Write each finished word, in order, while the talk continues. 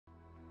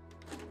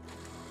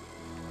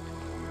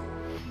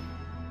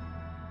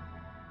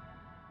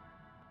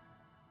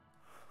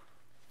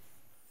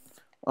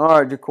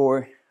All right,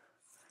 Jacorie.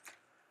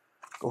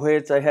 Go ahead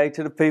and say hey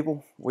to the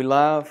people. We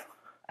live.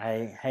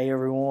 Hey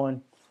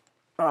everyone.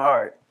 All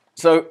right.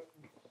 So,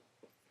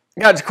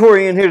 got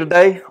Jacorie in here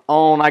today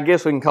on, I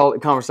guess we can call it a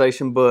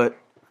conversation, but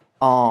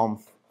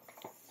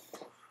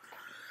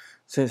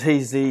since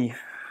he's the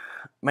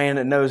man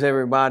that knows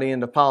everybody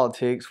into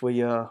politics,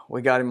 we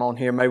got him on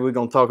here. Maybe we're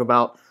going to talk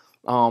about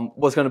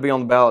what's going to be on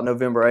the ballot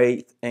November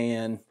 8th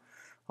and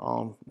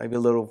maybe a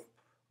little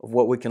of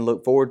what we can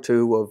look forward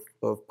to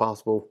of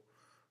possible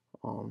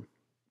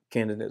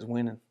candidates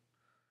winning.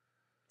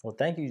 Well,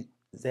 thank you,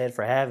 Zed,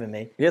 for having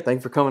me. Yeah,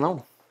 thanks for coming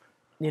on.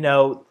 You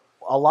know,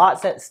 a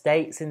lot's at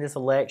stakes in this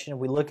election.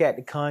 We look at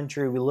the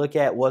country. We look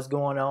at what's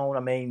going on.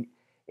 I mean,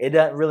 it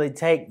doesn't really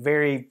take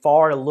very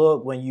far to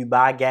look when you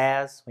buy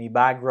gas, when you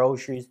buy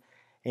groceries,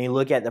 and you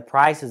look at the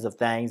prices of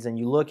things, and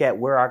you look at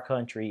where our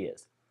country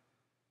is.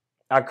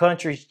 Our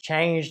country's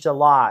changed a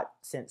lot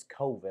since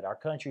COVID. Our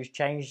country's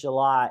changed a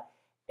lot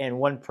in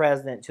one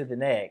president to the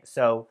next.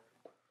 So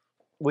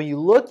when you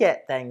look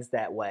at things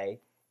that way,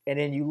 and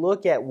then you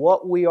look at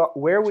what we are,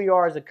 where we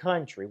are as a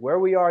country, where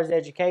we are as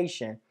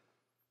education,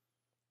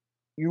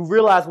 you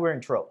realize we're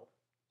in trouble.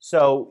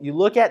 So you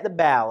look at the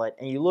ballot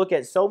and you look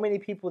at so many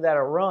people that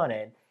are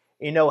running,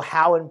 you know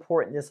how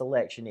important this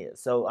election is.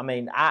 So, I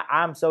mean,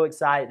 I'm so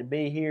excited to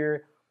be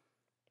here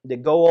to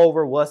go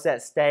over what's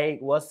at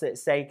stake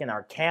in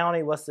our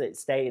county, what's at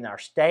stake in our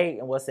state,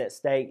 and what's at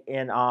stake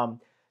in the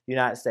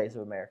United States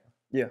of America.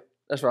 Yeah,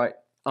 that's right.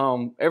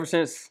 Ever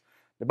since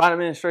the Biden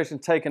administration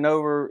taken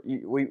over,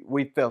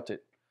 we felt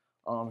it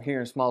here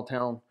in small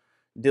town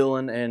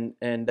Dillon,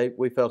 and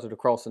we felt it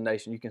across the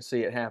nation. You can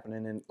see it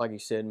happening, and like you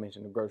said,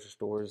 mentioned the grocery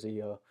stores,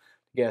 the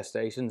gas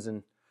stations,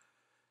 and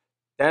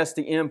that's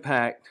the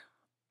impact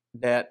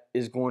that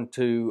is going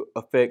to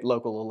affect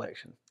local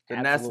elections.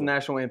 And that's the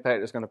national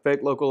impact that's going to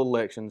affect local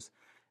elections,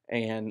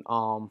 and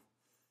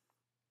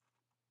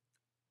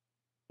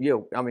yeah,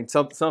 I mean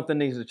something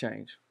needs to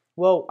change.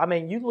 Well, I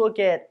mean, you look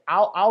at,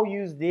 I'll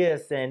use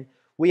this, and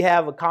we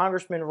have a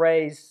congressman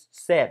race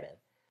 7,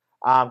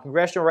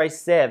 congressional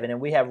race 7,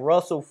 and we have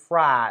Russell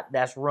Fry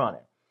that's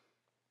running.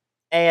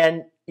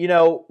 And, you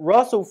know,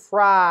 Russell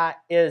Fry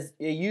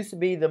used to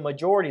be the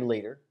majority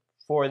leader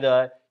for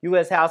the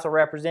U.S. House of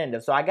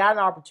Representatives. So I got an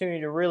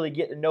opportunity to really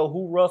get to know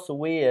who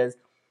Russell is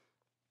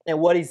and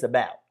what he's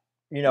about.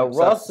 You know,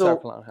 Russell.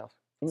 South Carolina House.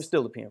 Let me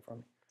steal the pen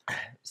from you.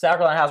 South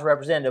Carolina House of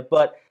Representative,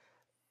 but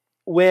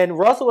when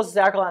Russell was the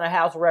South Carolina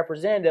House of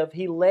Representative,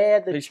 he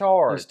led the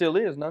charge. He still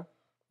is, no?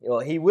 Well,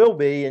 he will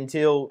be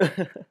until,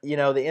 you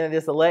know, the end of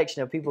this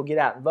election if people get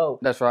out and vote.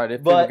 That's right,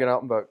 if people get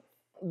out and vote.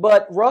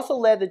 But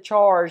Russell led the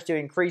charge to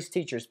increase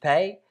teachers'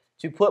 pay,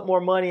 to put more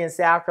money in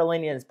South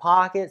Carolinians'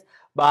 pockets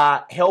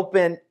by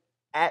helping,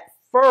 at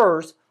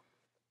first,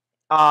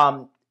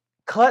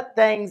 cut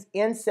things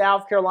in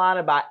South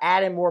Carolina by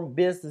adding more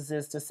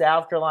businesses to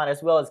South Carolina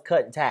as well as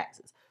cutting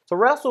taxes. So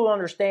Russell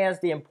understands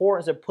the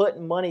importance of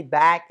putting money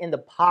back in the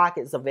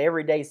pockets of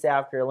everyday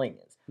South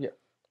Carolinians. Yeah,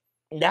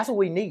 and that's what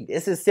we need.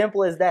 It's as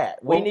simple as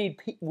that. Well,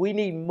 we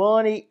need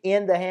money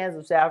in the hands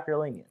of South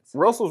Carolinians.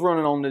 Russell's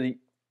running on the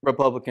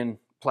Republican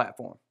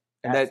platform,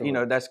 and that, you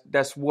know,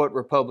 that's what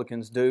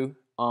Republicans do.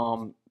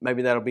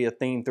 Maybe that'll be a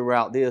theme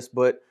throughout this,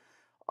 but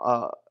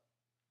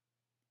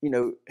you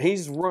know,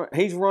 he's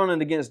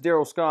running against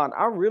Daryl Scott.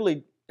 I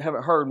really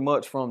haven't heard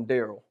much from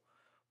Daryl,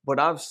 but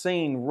I've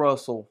seen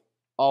Russell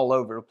all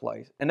over the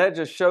place. And that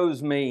just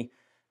shows me,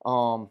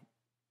 you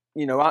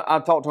know, I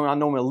talked to him, I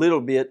know him a little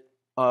bit.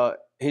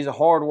 He's a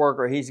hard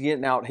worker. He's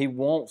getting out. He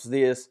wants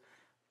this.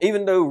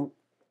 Even though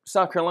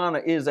South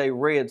Carolina is a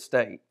red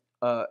state,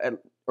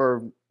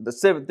 or the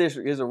 7th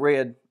district is a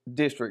red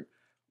district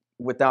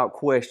without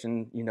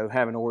question, you know,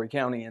 having Horry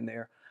County in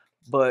there.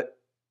 But,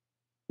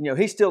 you know,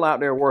 he's still out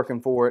there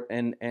working for it,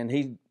 and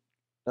he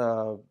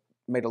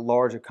made a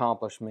large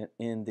accomplishment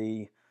in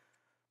the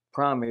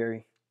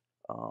primary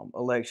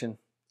election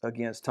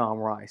against Tom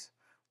Rice,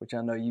 which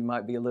I know you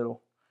might be a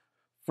little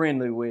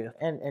friendly with.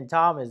 And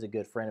Tom is a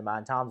good friend of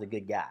mine. Tom's a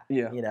good guy.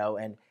 Yeah. You know,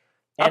 and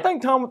I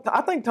think Tom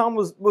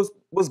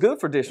was good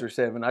for District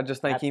 7. I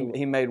just think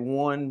he made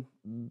one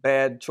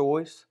bad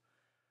choice.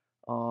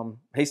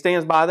 He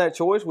stands by that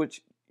choice,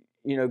 which,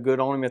 you know, good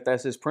on him if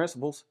that's his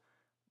principles.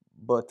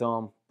 But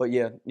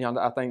yeah, you know,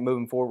 I think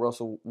moving forward,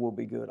 Russell will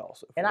be good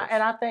also. And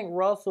I think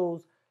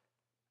Russell's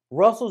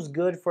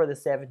good for the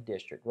 7th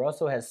district.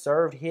 Russell has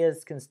served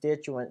his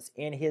constituents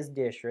in his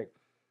district.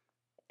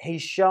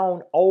 He's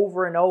shown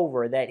over and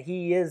over that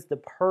he is the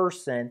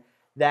person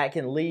that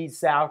can lead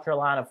South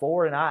Carolina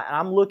forward, and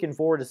I'm looking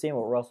forward to seeing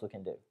what Russell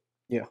can do.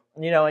 Yeah,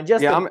 you know, and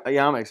just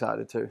I'm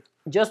excited too.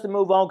 Just to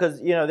move on, because,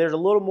 you know, there's a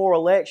little more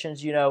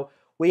elections. You know,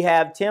 we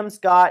have Tim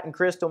Scott and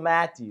Krystle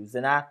Matthews,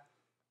 and I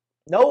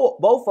know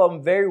both of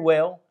them very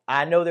well.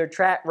 I know their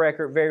track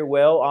record very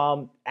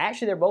well.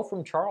 Actually, they're both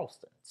from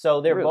Charleston,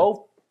 so they're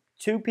both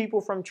two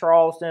people from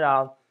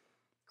Charleston.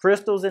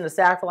 Krystle's in the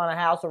South Carolina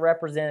House of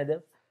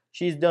Representatives.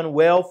 She's done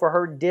well for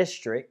her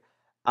district.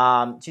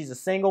 She's a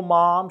single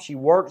mom. She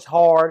works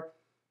hard.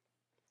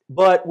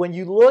 But when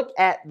you look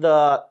at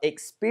the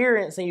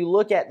experience and you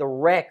look at the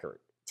record,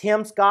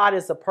 Tim Scott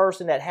is a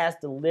person that has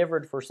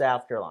delivered for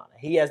South Carolina.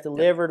 He has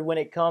delivered when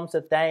it comes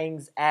to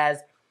things as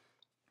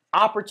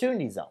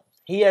opportunity zones.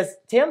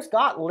 Tim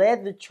Scott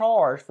led the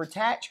charge for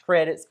tax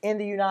credits in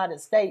the United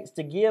States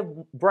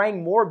to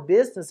bring more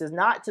businesses,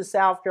 not to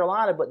South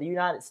Carolina, but the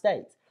United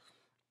States.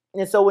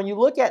 And so when you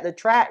look at the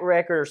track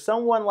record of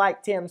someone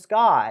like Tim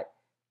Scott,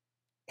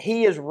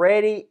 he is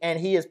ready and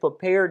he is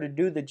prepared to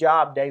do the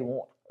job day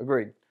one.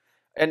 Agreed.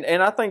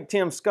 And I think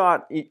Tim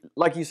Scott,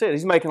 like you said,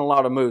 he's making a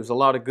lot of moves, a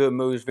lot of good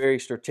moves, very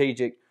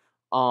strategic.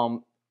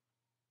 And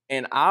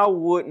I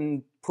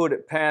wouldn't put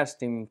it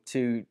past him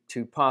to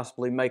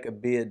possibly make a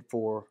bid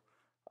for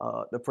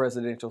the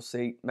presidential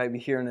seat, maybe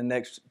here in the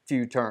next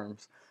few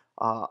terms.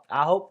 I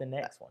hope the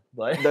next one,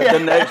 but the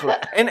next one.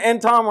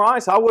 And Tom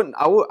Rice, I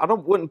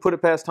wouldn't put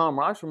it past Tom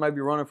Rice for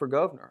maybe running for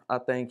governor. I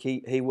think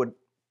he would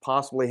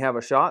possibly have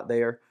a shot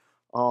there.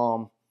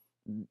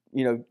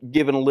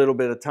 Given a little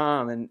bit of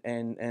time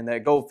and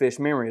that goldfish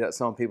memory that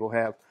some people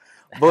have.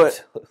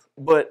 But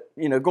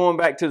going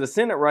back to the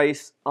Senate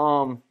race,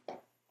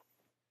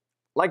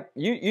 like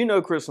you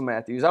know Krystle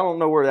Matthews. I don't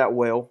know her that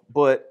well,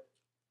 but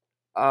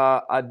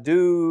I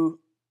do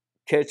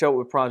catch up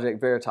with Project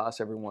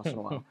Veritas every once in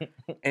a while.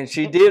 And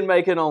she did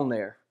make it on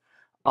there.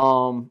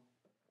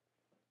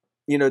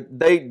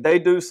 They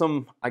do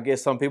some, I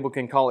guess some people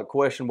can call it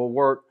questionable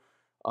work,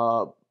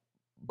 but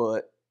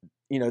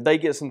they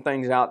get some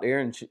things out there,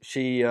 and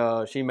she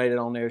made it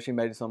on there. She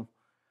made some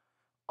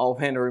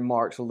offhanded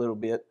remarks a little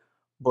bit,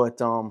 but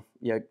y'all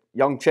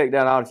can check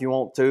that out if you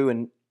want to.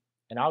 And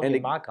I'll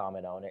give my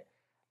comment on it.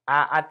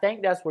 I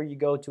think that's where you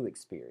go to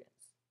experience.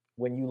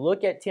 When you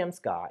look at Tim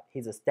Scott,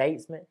 he's a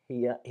statesman.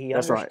 He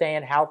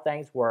understands how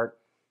things work.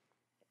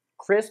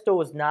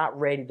 Krystle is not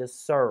ready to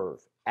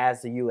serve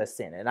as the U.S.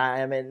 Senate, and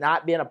I mean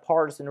not being a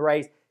partisan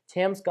race.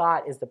 Tim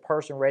Scott is the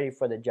person ready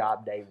for the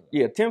job day one.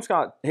 Yeah, Tim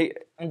Scott. There's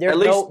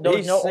no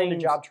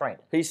on-the-job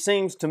training. He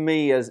seems to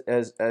me as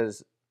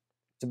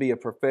to be a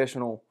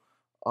professional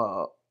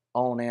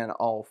on and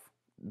off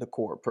the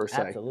court per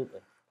se. Absolutely.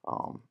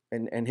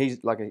 And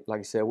he's like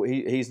I said,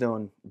 he's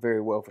doing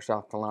very well for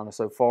South Carolina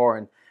so far,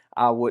 and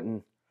I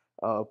wouldn't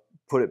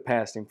put it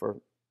past him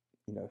for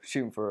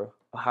shooting for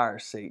a higher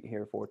seat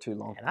here for too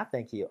long. And I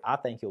think he'll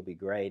be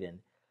great. And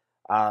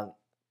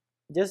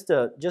just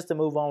to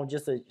move on,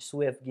 just to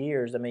swift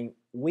gears, I mean,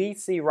 we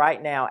see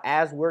right now,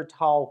 as we're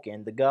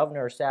talking, the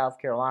governor of South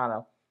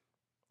Carolina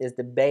is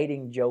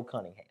debating Joe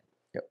Cunningham.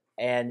 Yep.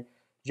 And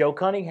Joe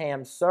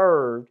Cunningham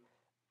served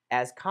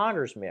as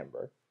Congress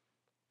member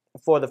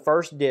for the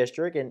 1st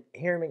District, and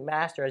here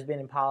McMaster has been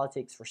in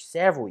politics for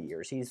several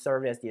years. He's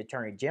served as the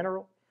Attorney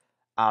General,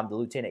 the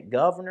Lieutenant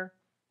Governor,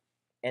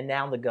 and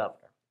now the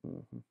Governor.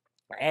 Mm-hmm.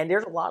 And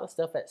there's a lot of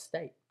stuff at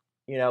stake.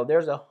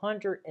 There's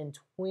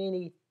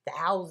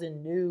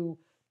 120,000 new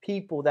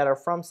people that are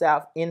from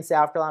South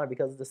Carolina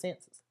because of the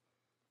census.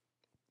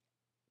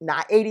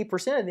 Now,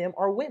 80% of them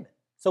are women.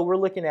 So we're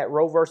looking at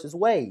Roe versus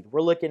Wade.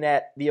 We're looking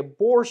at the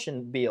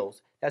abortion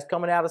bills that's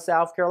coming out of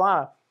South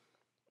Carolina.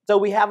 So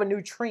we have a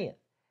new trend.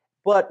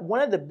 But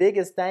one of the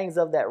biggest things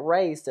of that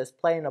race that's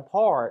playing a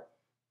part,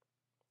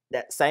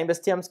 that same as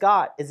Tim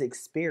Scott, is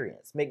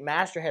experience.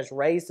 McMaster has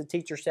raised the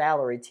teacher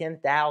salary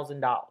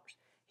 $10,000.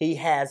 He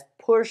has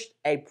pushed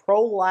a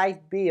pro-life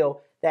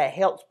bill that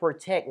helps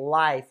protect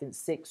life in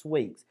 6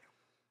 weeks.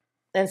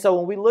 And so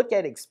when we look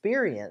at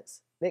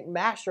experience,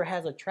 McMaster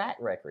has a track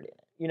record in it.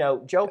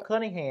 Joe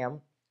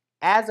Cunningham,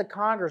 as a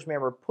Congress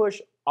member,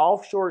 pushed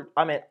offshore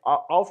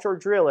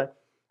drilling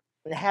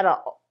and had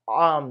a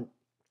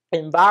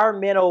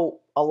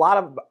lot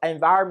of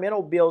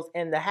environmental bills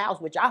in the House,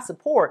 which I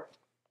support.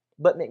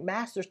 But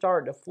McMaster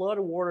started the Flood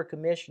Water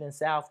Commission in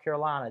South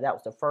Carolina. That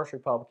was the first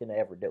Republican to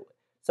ever do it.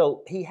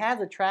 So he has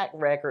a track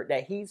record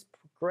that he's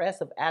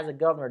progressive as a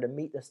governor to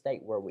meet the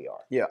state where we are.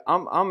 Yeah,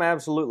 I'm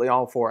absolutely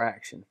all for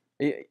action.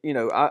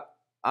 I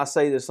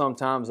say this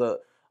sometimes, a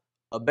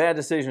bad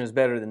decision is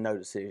better than no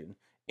decision.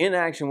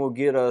 Inaction will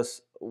get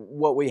us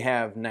what we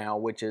have now,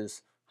 which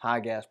is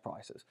high gas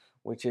prices,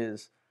 which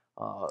is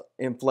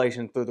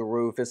inflation through the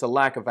roof. It's a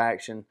lack of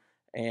action,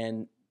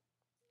 and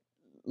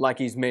like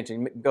he's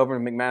mentioned,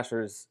 Governor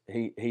McMaster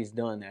he's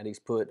done that. He's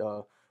put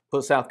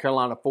South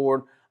Carolina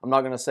forward. I'm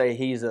not going to say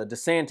he's a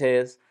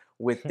DeSantis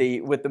with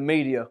the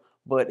media,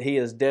 but he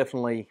is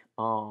definitely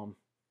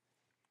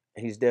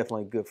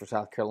good for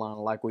South Carolina,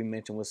 like we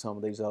mentioned with some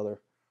of these other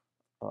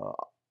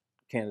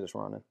candidates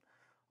running.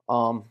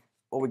 What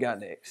we got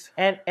next?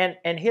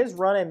 And his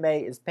running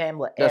mate is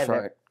Pamela Evette. That's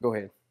right. Go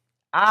ahead.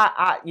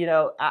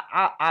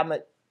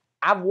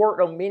 I've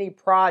worked on many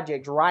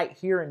projects right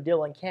here in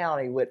Dillon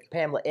County with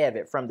Pamela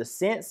Evette, from the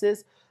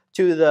census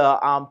to the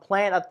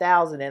Plant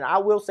 1,000. And I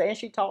will say, and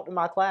she talked to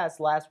my class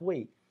last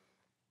week.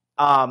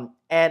 And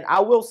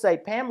I will say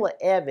Pamela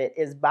Evette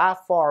is by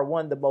far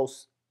one of the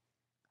most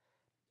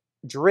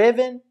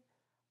driven,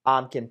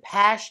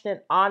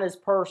 compassionate,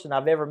 honest person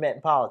I've ever met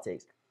in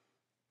politics.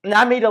 And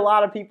I meet a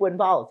lot of people in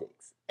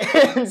politics.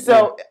 And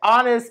so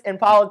honest and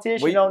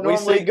politician don't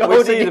normally go together.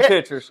 We see the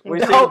pictures.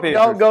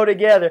 Don't go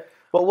together.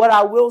 But what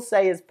I will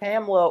say is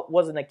Pamela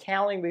was an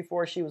accounting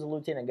before she was a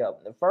lieutenant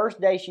governor. The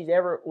first day she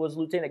ever was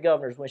lieutenant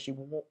governor is when she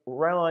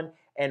ran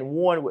and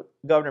won with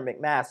Governor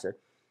McMaster.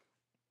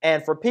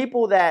 And for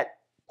people that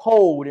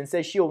polled and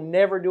said she'll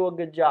never do a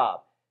good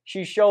job,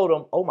 she showed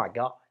them, oh my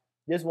God,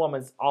 this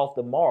woman's off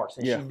the marks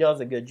and she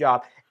does a good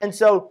job. And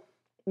so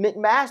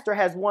McMaster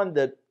has one of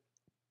the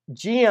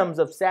gems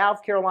of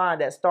South Carolina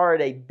that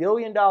started a $1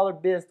 billion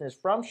business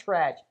from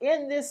scratch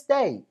in this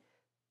state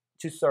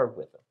to serve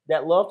with them.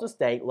 That loves the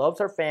state, loves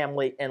her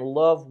family, and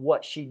loves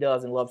what she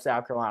does and loves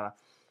South Carolina.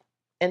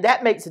 And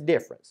that makes a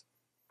difference.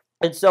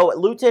 And so at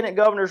Lieutenant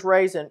Governor's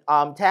race and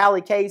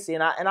Tally Casey,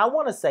 and I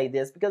want to say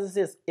this because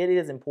it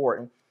is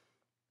important.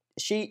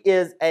 She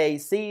is a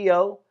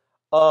CEO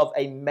of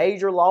a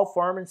major law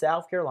firm in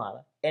South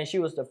Carolina, and she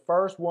was the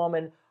first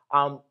woman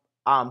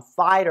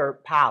fighter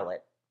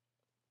pilot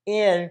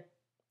in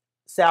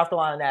South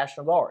Carolina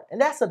National Guard.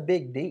 And that's a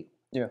big deal.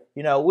 Yeah.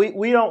 You know,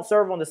 we don't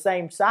serve on the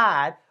same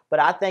side,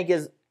 but I think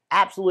it's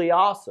absolutely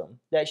awesome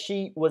that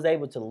she was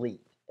able to lead.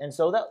 And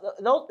so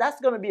that's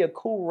going to be a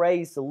cool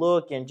race to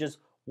look and just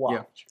watch.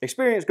 Yeah.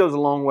 Experience goes a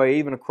long way,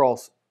 even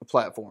across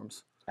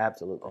platforms.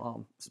 Absolutely.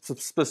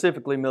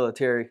 Specifically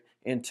military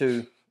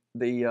into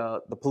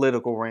the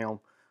political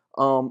realm.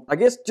 I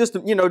guess just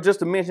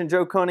to mention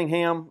Joe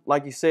Cunningham,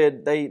 like you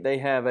said, they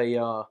have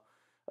a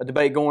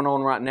debate going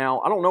on right now.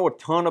 I don't know a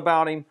ton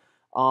about him.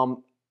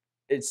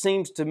 It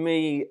seems to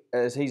me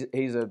as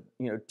he's a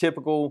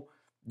typical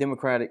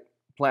Democratic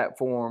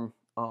platform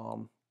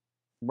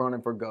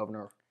running for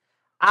governor.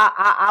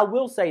 I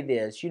will say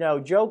this,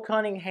 Joe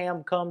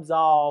Cunningham comes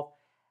off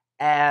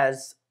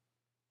as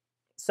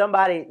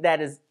somebody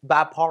that is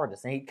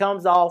bipartisan. He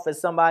comes off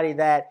as somebody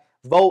that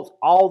votes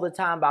all the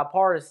time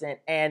bipartisan.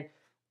 And,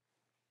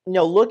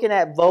 looking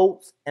at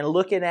votes and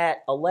looking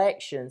at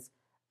elections,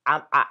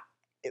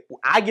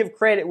 I give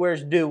credit where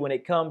it's due when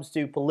it comes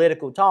to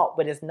political talk,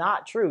 but it's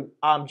not true.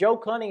 Joe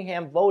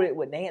Cunningham voted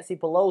with Nancy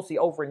Pelosi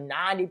over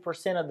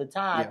 90% of the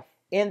time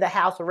in the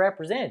House of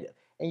Representatives.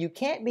 And you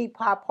can't be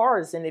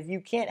bipartisan if you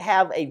can't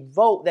have a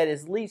vote that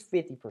is at least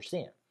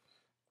 50%.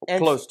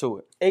 And close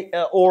to it.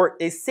 Or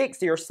is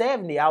 60 or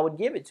 70, I would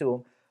give it to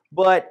him.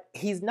 But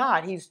he's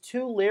not. He's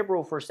too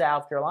liberal for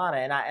South Carolina.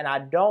 And I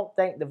don't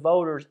think the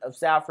voters of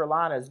South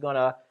Carolina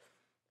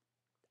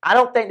I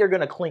don't think they're going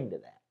to cling to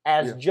that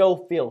as Joe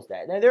feels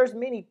that. Now, there's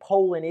many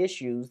polling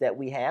issues that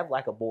we have,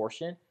 like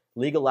abortion,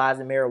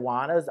 legalizing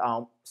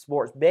marijuana,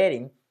 sports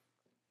betting.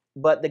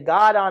 But the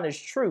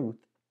God-honest truth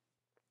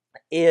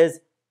is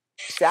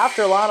South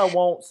Carolina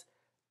wants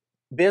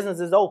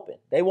businesses open.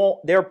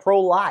 They're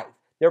pro-life.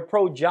 They're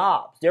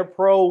pro-jobs. They're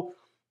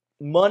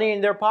pro-money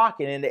in their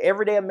pocket. And the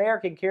everyday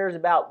American cares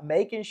about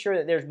making sure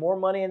that there's more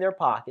money in their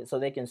pocket so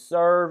they can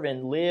serve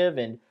and live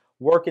and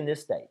work in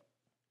this state.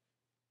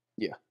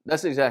 Yeah,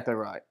 that's exactly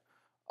right.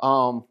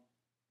 You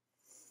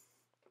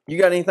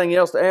got anything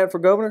else to add for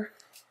governor?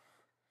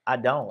 I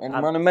don't. And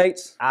running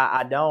mates?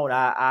 I don't.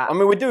 I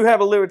mean, we do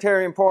have a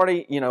Libertarian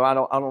Party. I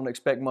don't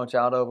expect much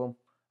out of them.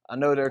 I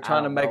know they're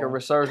trying to make a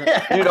resurgence.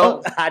 You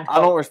don't. I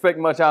don't expect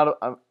much out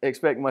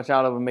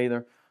of them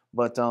either.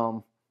 But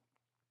go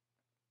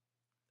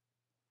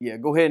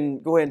ahead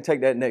and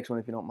take that next one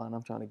if you don't mind.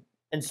 I'm trying to.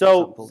 And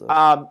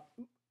so,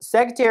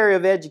 Secretary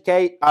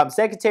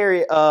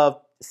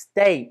of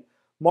State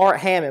Mark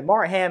Hammond.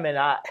 Mark Hammond.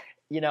 I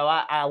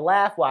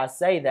laugh while I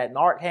say that.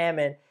 Mark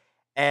Hammond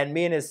and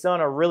me and his son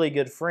are really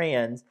good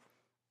friends,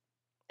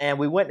 and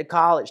we went to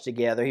college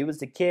together. He was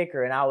the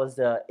kicker, and I was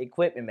the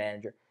equipment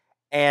manager,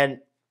 and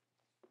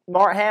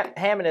Mark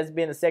Hammond has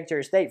been the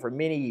Secretary of State for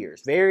many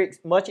years. Very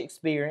much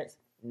experience,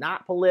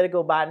 not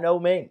political by no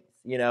means.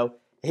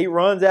 He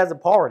runs as a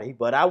party,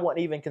 but I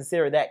wouldn't even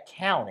consider that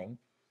counting.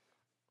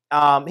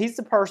 He's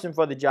the person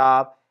for the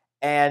job,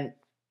 and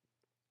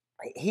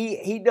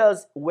he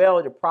does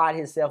well to pride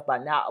himself by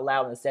not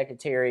allowing the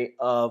Secretary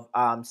of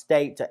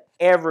State to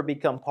ever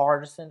become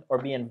partisan or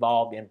be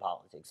involved in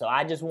politics. So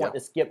I just want to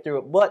skip through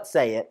it, but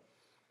say it,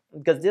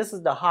 because this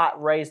is the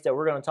hot race that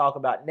we're going to talk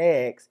about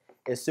next.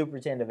 Is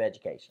Superintendent of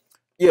Education.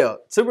 Yeah,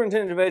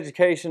 Superintendent of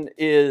Education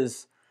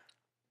is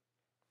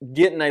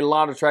getting a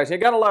lot of traction. It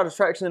got a lot of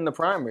traction in the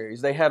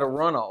primaries. They had a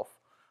runoff,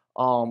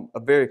 a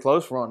very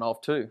close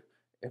runoff too,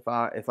 if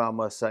I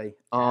must say.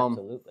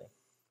 Absolutely.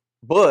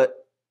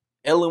 But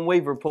Ellen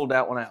Weaver pulled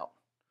that one out.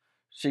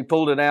 She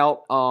pulled it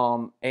out,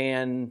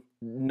 and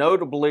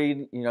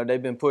notably,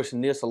 they've been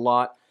pushing this a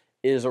lot.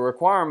 Is a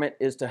requirement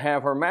is to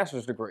have her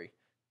master's degree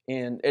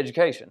in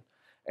education.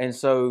 And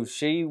so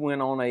she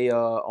went on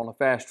a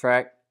fast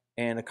track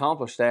and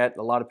accomplished that.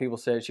 A lot of people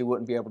said she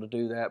wouldn't be able to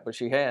do that, but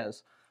she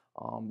has,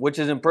 which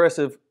is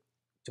impressive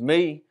to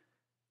me.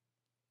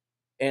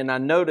 And I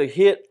know the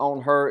hit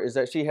on her is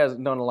that she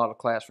hasn't done a lot of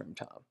classroom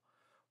time.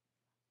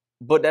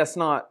 But that's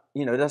not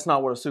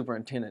what a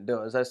superintendent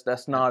does.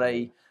 That's not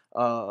a.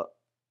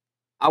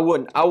 I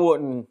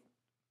wouldn't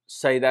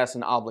say that's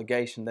an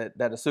obligation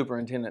that a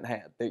superintendent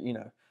had.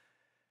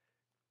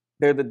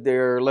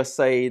 they're let's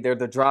say they're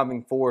the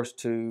driving force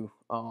to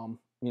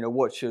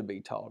what should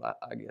be taught.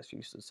 I guess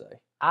you should say.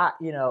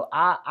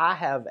 I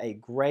have a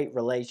great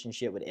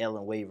relationship with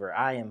Ellen Weaver.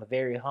 I am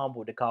very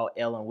humbled to call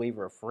Ellen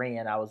Weaver a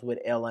friend. I was with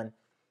Ellen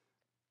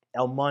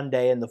on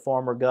Monday and the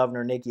former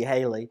governor, Nikki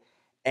Haley.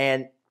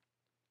 And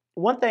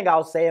one thing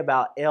I'll say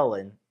about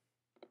Ellen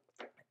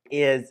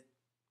is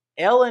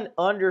Ellen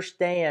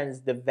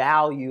understands the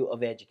value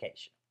of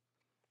education.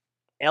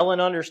 Ellen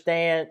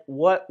understands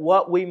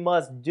what we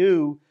must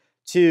do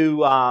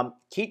to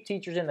keep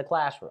teachers in the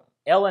classroom.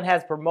 Ellen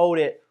has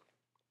promoted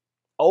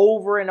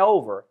over and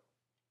over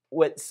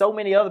what so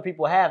many other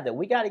people have, that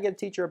we got to give a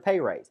teacher a pay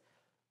raise.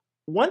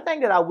 One thing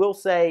that I will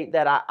say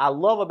that I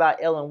love about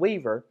Ellen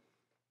Weaver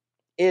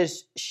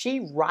is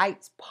she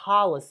writes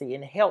policy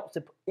and helps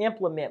to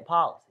implement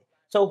policy.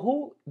 So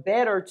who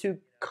better to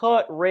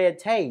cut red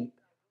tape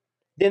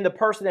than the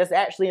person that's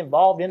actually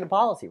involved in the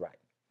policy writing?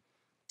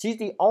 She's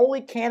the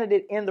only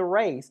candidate in the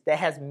race that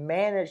has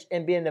managed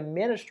and been an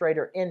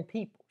administrator in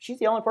people. She's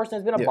the only person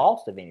that's been a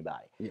boss of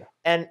anybody. Yeah.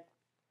 And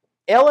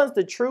Ellen's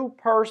the true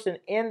person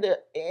in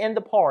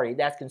the party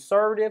that's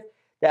conservative,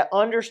 that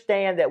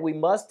understand that we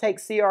must take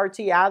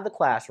CRT out of the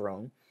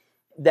classroom,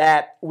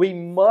 that we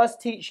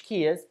must teach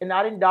kids and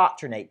not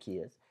indoctrinate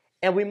kids,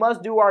 and we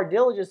must do our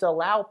diligence to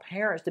allow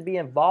parents to be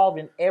involved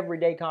in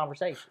everyday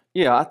conversation.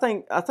 Yeah, I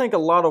think a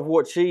lot of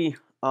what she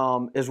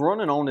is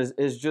running on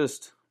is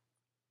just,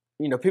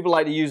 people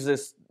like to use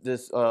this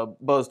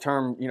buzz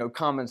term,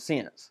 common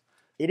sense.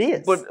 It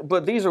is.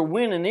 But these are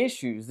winning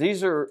issues.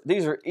 These are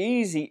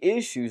easy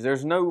issues.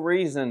 There's no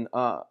reason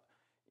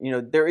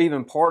they're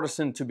even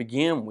partisan to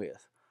begin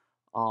with.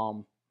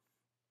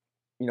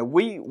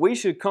 We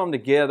should come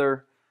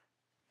together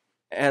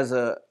as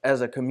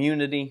a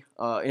community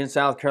in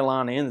South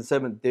Carolina, in the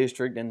 7th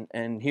District,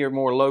 and here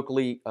more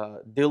locally,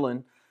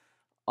 Dillon,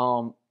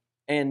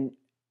 and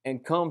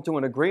come to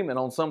an agreement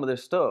on some of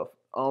this stuff.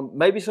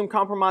 Maybe some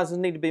compromises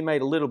need to be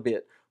made a little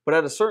bit, but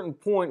at a certain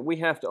point, we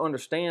have to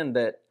understand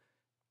that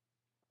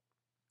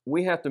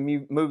we have to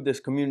move this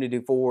community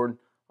forward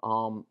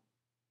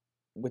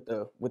with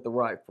the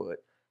right foot.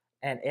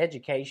 And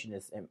education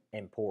is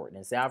important.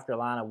 In South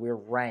Carolina, we're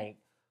ranked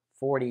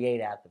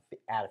 48 out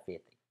of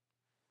 50.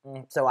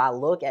 So I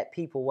look at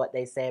people, what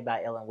they say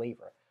about Ellen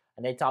Weaver,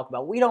 and they talk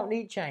about, we don't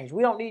need change.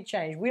 We don't need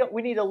change.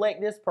 We need to elect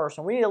this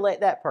person. We need to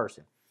elect that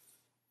person.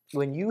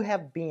 When you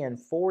have been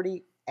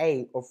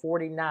 48 or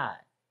 49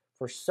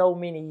 for so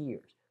many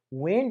years,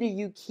 when do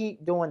you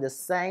keep doing the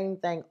same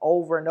thing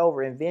over and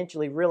over and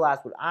eventually realize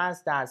what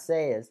Einstein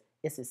says?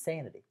 It's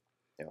insanity.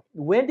 Yeah.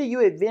 When do you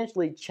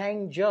eventually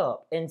change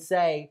up and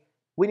say,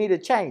 we need to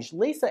change?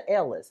 Lisa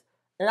Ellis,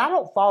 and I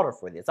don't fault her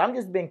for this. I'm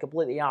just being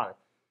completely honest.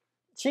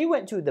 She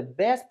went to the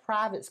best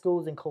private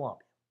schools in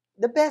Columbia.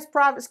 The best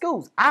private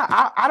schools.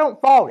 I don't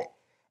fault it.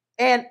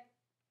 And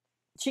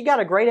she got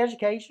a great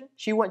education.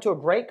 She went to a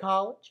great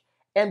college.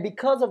 And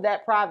because of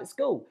that private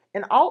school,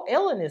 and all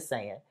Ellen is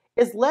saying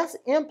is let's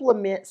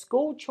implement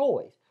school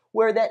choice,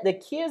 where that the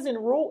kids in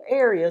rural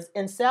areas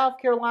in South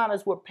Carolina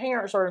where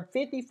parents are in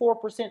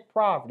 54%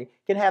 poverty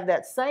can have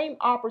that same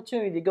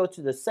opportunity to go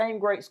to the same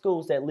great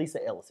schools that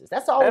Lisa Ellis is.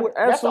 That's all.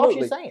 That's all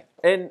she's saying.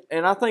 And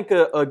I think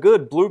a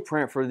good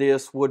blueprint for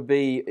this would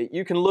be,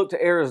 you can look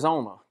to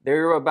Arizona.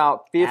 They're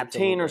about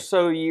 15 or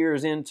so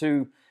years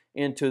into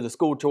the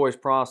school choice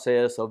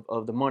process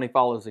of the money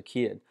follows the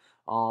kid,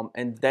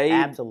 and they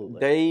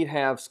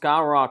have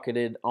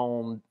skyrocketed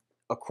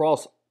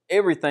across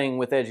everything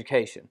with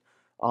education.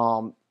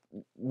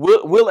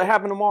 Will it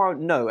happen tomorrow?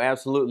 No,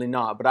 absolutely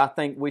not. But I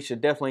think we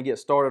should definitely get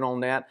started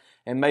on that,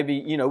 and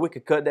maybe we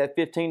could cut that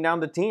 15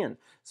 down to 10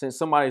 since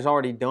somebody's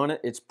already done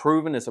it. It's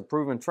proven. It's a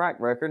proven track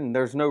record, and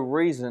there's no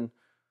reason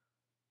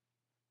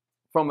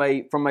from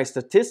a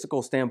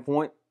statistical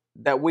standpoint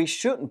that we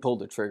shouldn't pull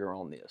the trigger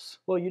on this.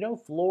 Well,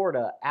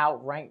 Florida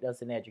outranked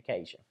us in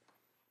education.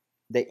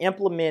 They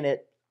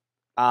implemented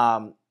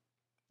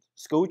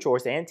school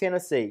choice and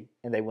Tennessee,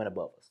 and they went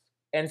above us.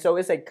 And so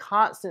it's a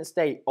constant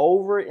state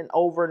over and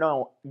over and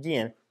over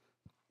again,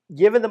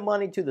 giving the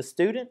money to the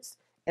students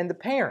and the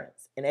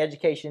parents, and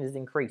education is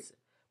increasing.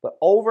 But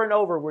over and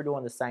over, we're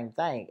doing the same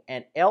thing.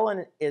 And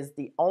Ellen is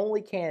the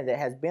only candidate that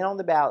has been on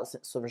the ballot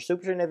for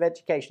Superintendent of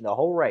Education, the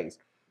whole race,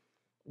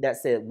 that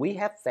said, we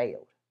have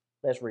failed.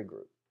 Let's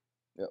regroup.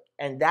 Yep.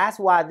 And that's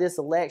why this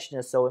election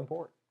is so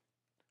important.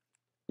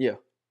 Yeah.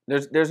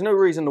 There's no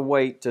reason to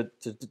wait to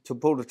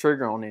pull the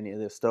trigger on any of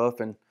this stuff.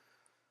 And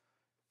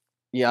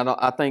yeah,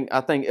 I think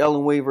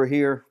Ellen Weaver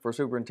here for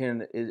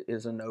superintendent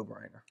is a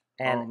no-brainer.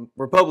 And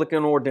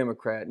Republican or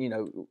Democrat,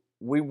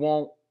 we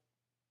want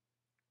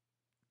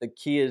the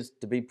kids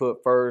to be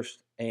put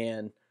first,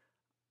 and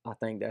I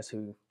think that's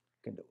who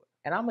can do it.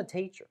 And I'm a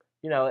teacher.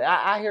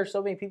 I hear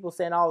so many people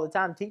saying all the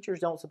time, teachers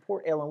don't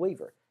support Ellen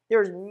Weaver.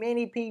 There's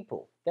many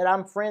people that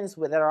I'm friends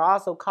with that are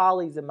also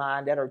colleagues of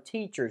mine that are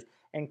teachers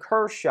in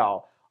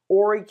Kershaw,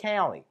 Horry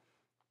County,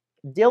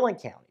 Dillon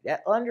County,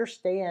 that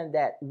understand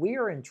that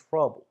we're in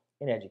trouble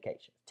in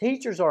education.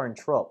 Teachers are in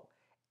trouble,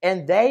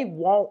 and they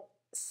want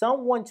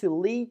someone to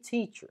lead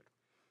teachers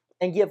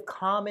and give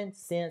common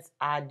sense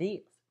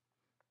ideas.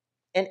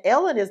 And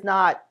Ellen is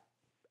not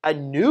a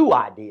new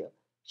idea.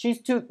 She's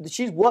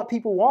what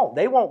people want.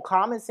 They want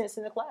common sense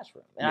in the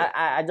classroom. And yeah.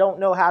 I don't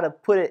know how to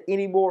put it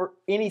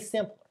any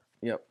simpler.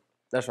 Yep,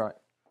 that's right.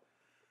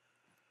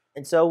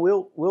 And so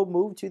we'll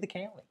move to the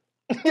county.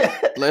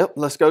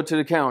 Let's go to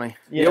the county.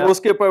 Yeah, we'll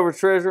skip over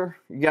treasurer.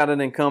 You got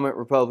an incumbent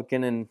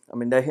Republican, and I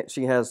mean they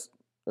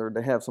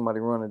have somebody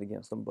running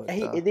against them, but I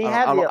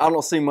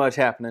don't see much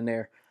happening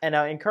there.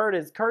 And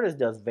Curtis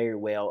does very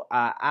well.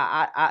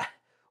 I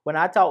when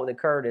I talk with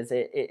Curtis,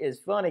 it's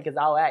funny because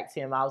I'll ask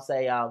him. I'll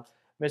say,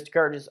 Mr.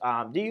 Curtis,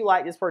 do you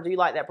like this person? Do you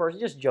like that person?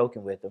 Just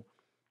joking with them,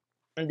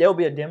 and they'll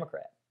be a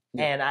Democrat.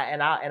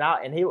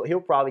 Yeah. And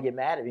he'll probably get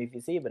mad at me if you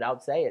see it, but I'll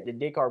say it. The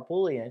Dick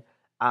Harpoolian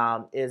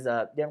is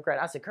a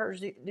Democrat. I said,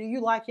 Curtis, do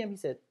you like him? He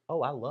said,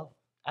 oh, I love him.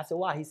 I said,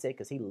 why? He said,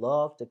 because he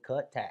loves to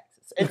cut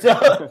taxes. And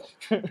so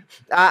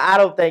I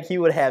don't think he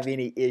would have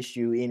any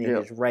issue in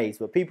his race,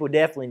 but people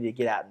definitely need to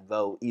get out and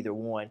vote, either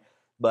one.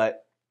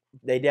 But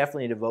they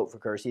definitely need to vote for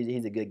Curtis.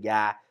 He's a good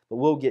guy. But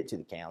we'll get to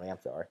the county.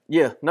 I'm sorry.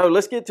 Yeah, no,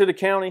 let's get to the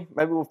county.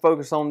 Maybe we'll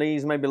focus on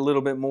these maybe a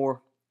little bit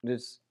more.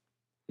 This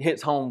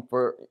hits home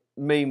for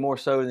me more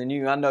so than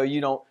you. I know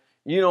you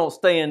don't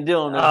stay in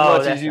Dillon as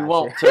much as you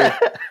want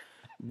to.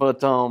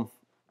 But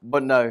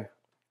no.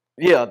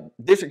 Yeah,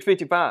 District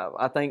 55.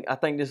 I think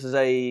this is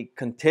a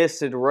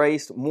contested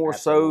race more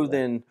so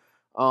than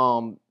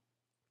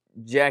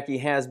Jackie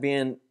has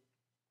been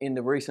in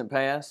the recent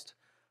past.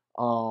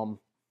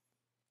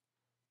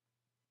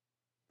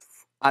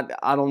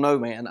 I don't know,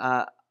 man.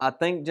 I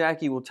think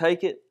Jackie will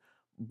take it,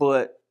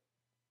 but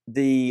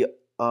the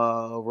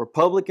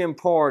Republican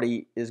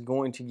Party is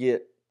going to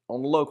get,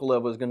 on the local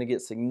level, is going to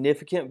get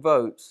significant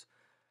votes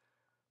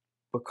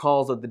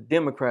because of the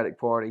Democratic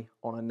Party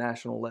on a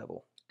national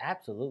level.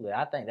 Absolutely.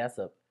 I think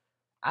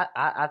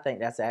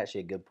that's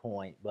actually a good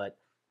point. But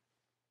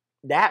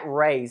that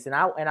race, and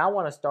I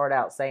want to start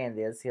out saying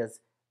this, because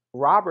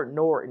Robert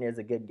Norton is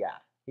a good guy.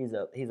 He's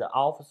an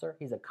officer.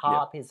 He's a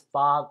cop. Yeah.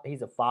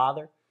 He's a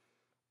father.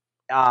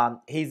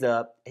 He's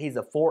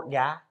a Fort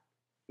guy,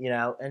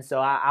 and so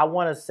I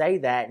want to say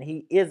that, and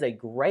he is a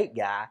great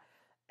guy,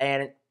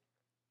 and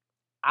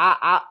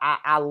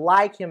I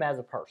like him as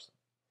a person.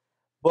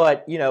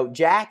 But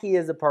Jackie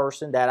is a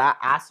person that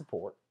I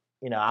support.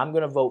 I'm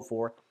going to vote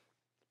for,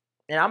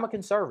 and I'm a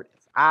conservative.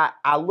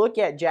 I look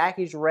at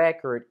Jackie's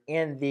record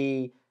in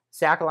the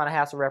South Carolina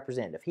House of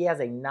Representatives. He has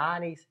a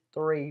 93%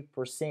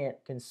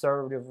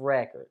 conservative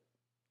record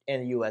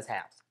in the U.S.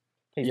 House.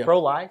 He's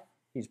pro-life,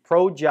 he's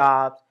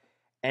pro-jobs,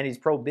 and he's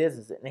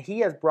pro-business. And he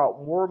has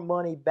brought more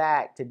money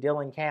back to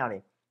Dillon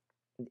County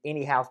than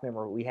any House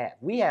member we have.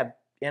 We have,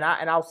 and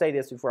I'll say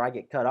this before I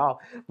get cut off,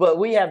 but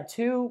we have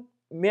two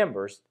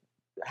members,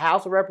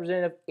 House of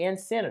Representative and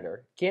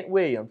Senator, Kent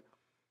Williams.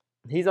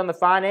 He's on the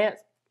finance.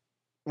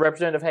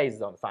 Representative Hayes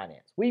is on the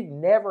finance. We've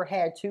never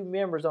had two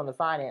members on the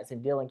finance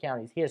in Dillon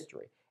County's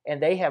history,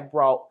 and they have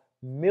brought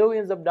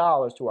millions of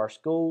dollars to our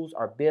schools,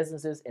 our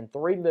businesses, and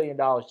 $3 million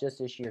just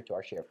this year to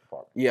our sheriff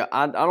department. Yeah,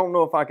 I don't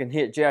know if I can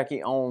hit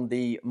Jackie on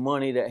the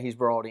money that he's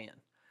brought in,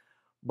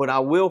 but I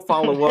will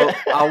follow up.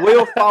 I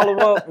will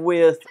follow up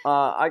with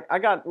I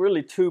got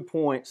really 2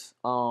 points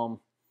to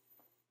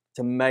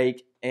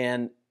make,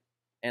 and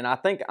I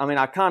think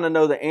I kind of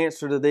know the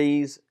answer to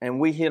these, and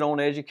we hit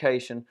on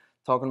education,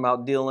 talking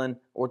about Dillon,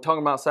 or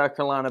talking about South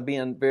Carolina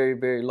being very,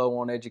 very low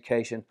on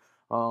education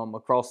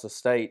across the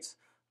states.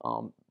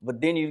 But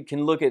then you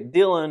can look at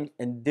Dillon,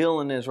 and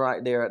Dillon is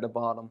right there at the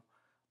bottom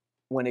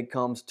when it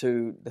comes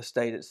to the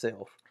state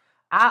itself.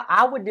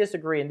 I would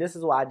disagree, and this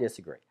is why I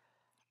disagree.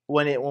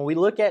 When we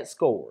look at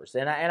scores,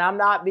 and I'm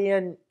not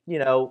being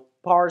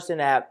partisan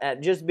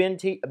at just being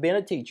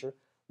a teacher,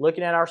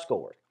 looking at our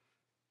scores,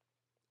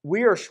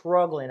 we are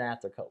struggling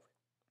after COVID.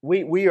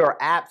 We are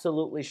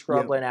absolutely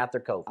struggling after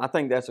COVID. I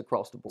think that's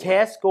across the board.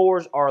 Test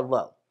scores are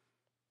low,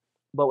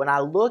 but when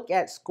I look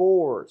at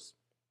scores.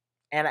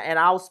 And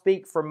I'll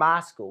speak for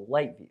my school,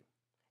 Lakeview,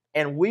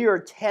 and we are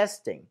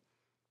testing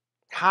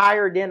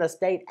higher than a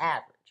state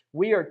average.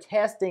 We are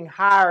testing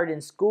higher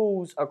than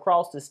schools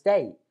across the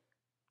state.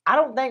 I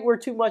don't think we're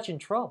too much in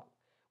trouble.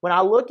 When I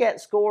look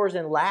at scores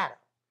in Latta,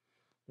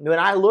 when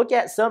I look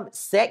at some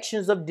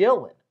sections of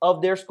Dillon,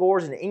 of their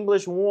scores in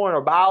English 1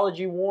 or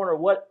Biology 1 or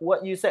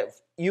what you said,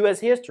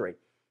 U.S. History,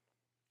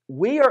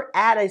 we are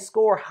at a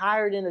score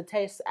higher than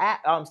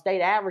the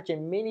state average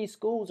in many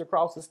schools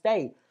across the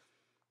state.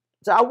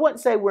 So I wouldn't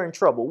say we're in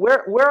trouble.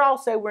 Where I'll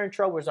say we're in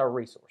trouble is our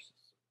resources.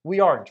 We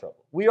are in trouble.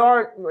 We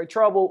are in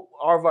trouble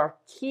of our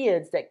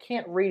kids that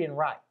can't read and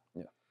write.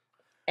 Yeah.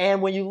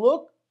 And when you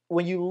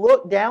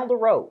look down the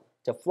road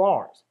to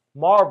Florence,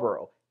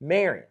 Marlboro,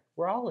 Marion,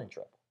 we're all in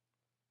trouble.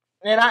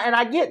 And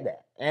I get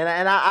that.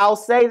 And I'll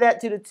say that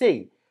to the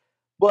T.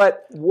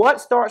 But what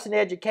starts in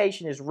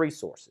education is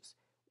resources.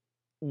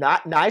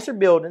 Not nicer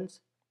buildings,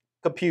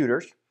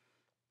 computers,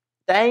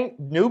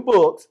 new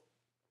books.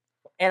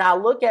 And I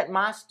look at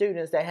my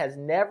students that has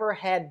never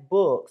had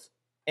books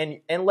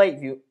in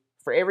Lakeview,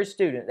 for every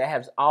student that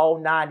has all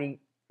 90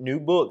 new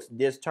books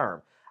this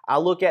term. I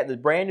look at the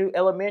brand new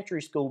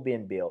elementary school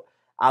being built.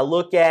 I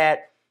look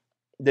at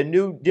the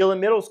new Dillon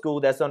Middle School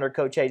that's under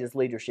Coach Hayes'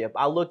 leadership.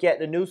 I look at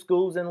the new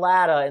schools in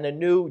Latta and the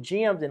new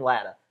gyms in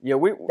Latta. Yeah,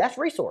 that's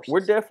resources. We're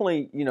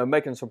definitely,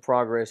 making some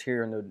progress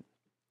here in the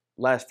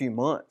last few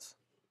months.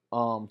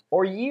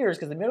 Or years,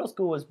 because the middle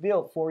school was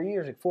built 4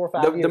 years, 4 or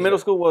 5 years. The middle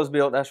school was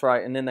built, that's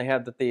right, and then they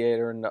have the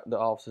theater and the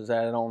offices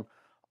added on.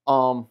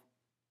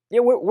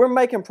 Yeah, we're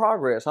making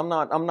progress. I'm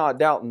not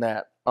doubting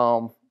that.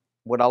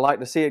 Would I like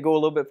to see it go a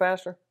little bit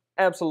faster?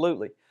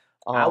 Absolutely.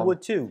 I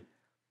would too.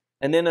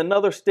 And then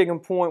another sticking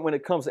point when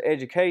it comes to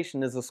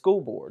education is the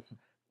school board.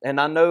 And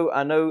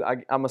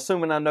I'm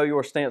assuming I know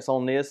your stance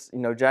on this.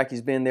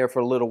 Jackie's been there for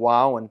a little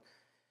while, and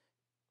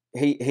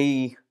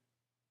he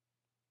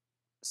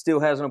still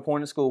has an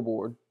appointed school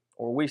board,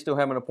 or we still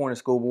have an appointed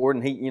school board,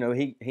 and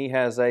he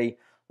has a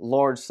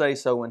large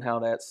say-so in how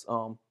that's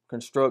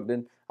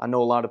constructed. I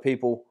know a lot of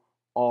people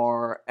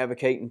are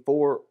advocating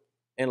for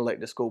an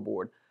elected school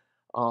board.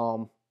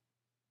 I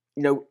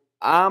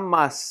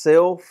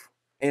myself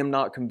am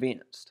not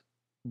convinced,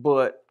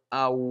 but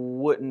I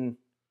wouldn't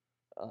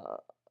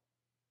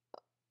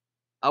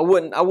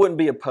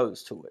be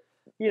opposed to it.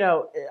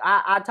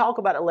 I talk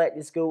about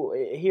elected school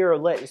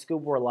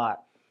board a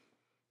lot,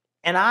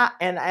 and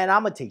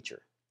I'm a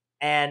teacher,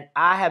 and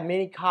I have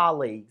many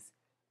colleagues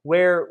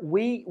where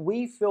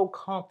we feel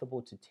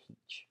comfortable to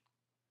teach.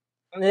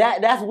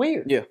 That's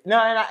weird. Yeah. No,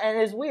 and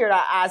it's weird.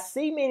 I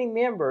see many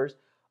members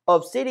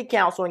of city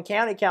council and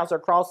county council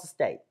across the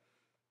state.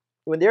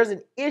 When there's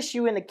an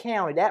issue in the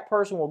county, that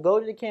person will go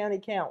to the county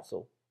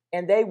council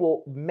and they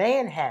will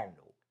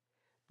manhandle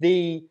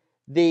the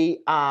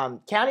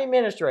county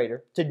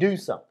administrator to do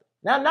something.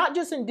 Now, not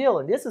just in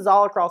Dillon. This is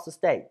all across the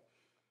state.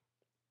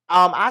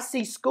 I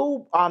see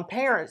school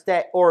parents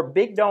or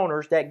big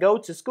donors that go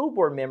to school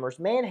board members,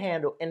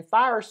 manhandle, and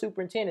fire a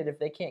superintendent if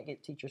they can't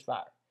get teachers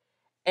fired.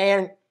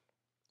 And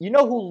you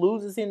know who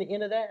loses in the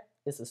end of that?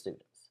 It's the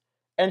students.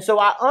 And so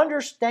I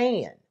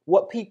understand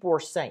what people are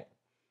saying.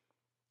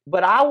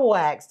 But I will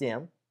ask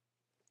them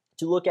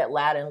to look at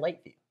Latta and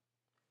Lakeview,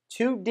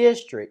 2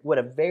 districts with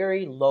a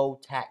very low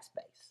tax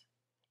base.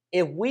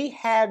 If we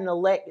had an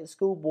elected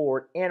school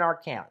board in our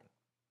county,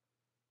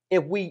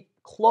 if we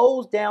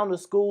closed down the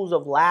schools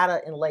of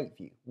Latta and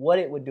Lakeview, what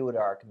it would do to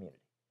our community.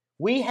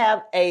 We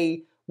have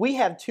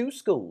 2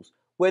 schools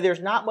where there's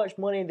not much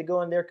money to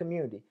go in their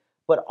community,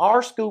 but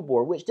our school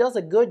board, which does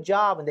a good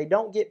job and they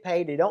don't get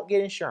paid, they don't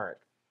get insurance,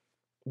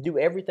 do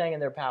everything in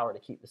their power to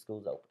keep the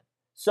schools open.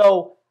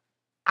 So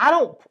I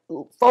don't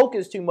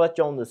focus too much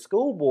on the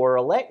school board or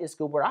elected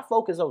school board. I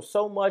focus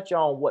so much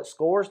on what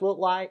scores look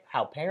like,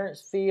 how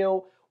parents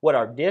feel, what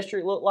our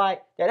district look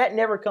like. That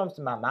never comes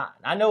to my mind.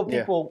 I know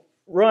people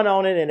run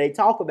on it and they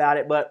talk about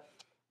it, but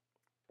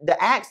the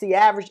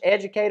average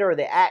educator or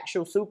the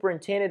actual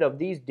superintendent of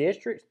these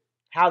districts,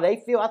 how they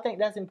feel, I think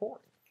that's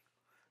important.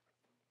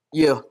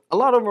 Yeah, a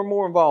lot of them are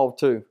more involved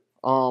too.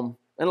 And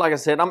like I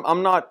said,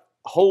 I'm not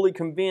wholly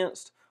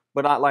convinced,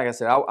 but like I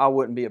said, I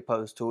wouldn't be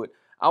opposed to it.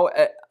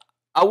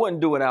 I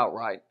wouldn't do it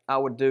outright. I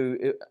would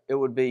do it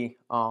would be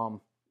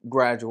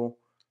gradual,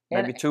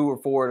 maybe 2 or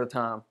 4 at a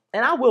time.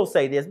 And I will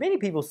say this: many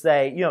people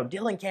say,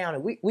 Dillon County,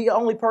 we the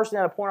only person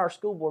that appoint our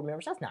school board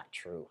members. That's not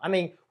true. I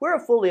mean, we're a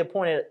fully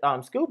appointed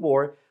school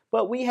board,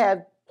 but we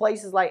have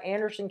places like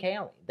Anderson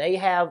County. They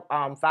have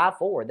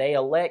 5-4. They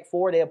elect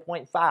 4, they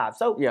appoint 5.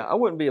 So yeah, I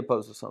wouldn't be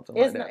opposed to something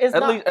like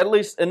that. At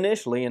least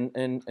initially,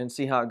 and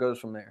see how it goes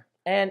from there.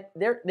 And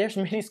there's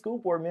many school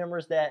board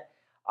members that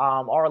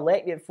are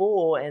elected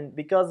full, and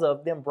because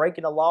of them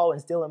breaking the law and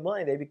stealing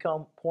money, they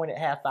become appointed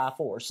half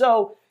 5-4.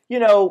 So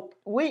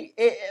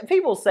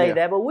people say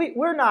that, but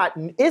we're not.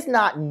 It's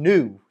not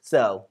new.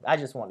 So I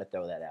just wanted to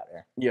throw that out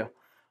there. Yeah.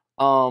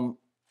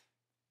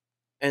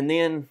 And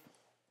then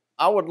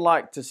I would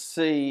like to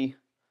see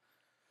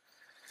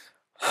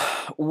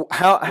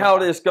how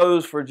this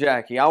goes for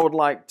Jackie. I would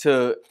like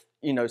to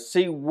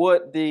see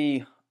what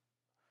the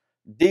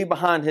D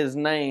behind his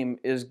name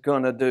is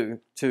gonna do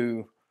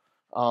to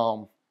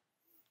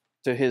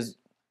his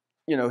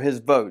his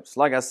votes.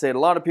 Like I said, a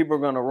lot of people are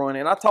going to run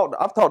in. I've talked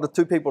to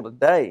 2 people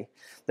today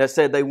that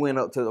said they went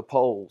up to the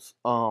polls,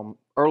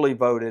 early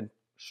voted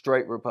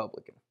straight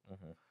Republican.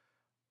 Mm-hmm.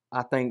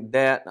 I think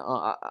that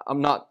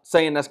I'm not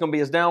saying that's going to be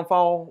his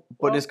downfall,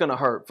 but it's going to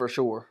hurt for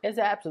sure. It's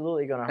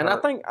absolutely going to hurt. And I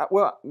think,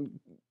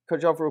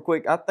 cut you off real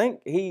quick. I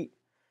think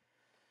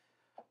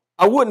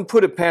I wouldn't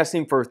put it past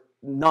him for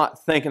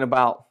not thinking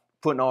about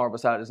putting R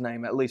beside his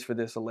name, at least for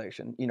this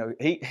election.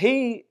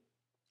 He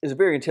is a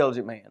very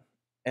intelligent man.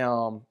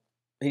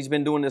 He's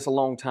been doing this a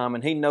long time,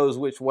 and he knows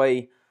which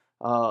way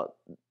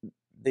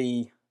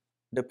the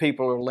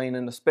people are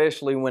leaning,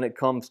 especially when it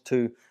comes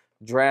to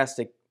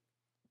drastic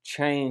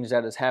change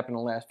that has happened in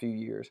the last few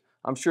years.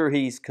 I'm sure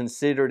he's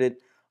considered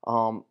it,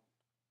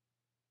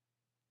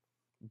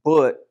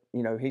 but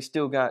he's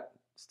still got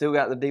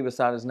the D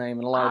beside his name,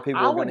 and a lot of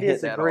people are going to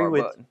hit that R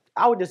button.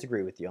 I would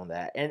disagree with you on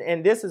that,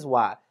 and this is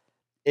why.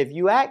 If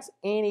you ask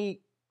any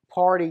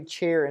party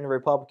chair in the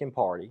Republican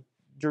Party,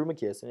 Drew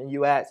McKesson, and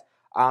you ask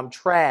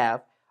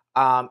Trav,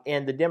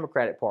 in the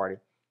Democratic Party.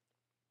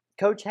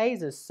 Coach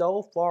Hayes is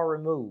so far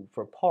removed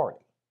for party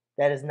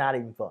that is not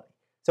even funny.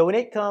 So when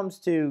it comes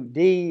to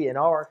D and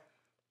R,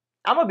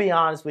 I'm going to be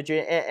honest with you,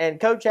 and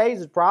Coach Hayes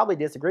would probably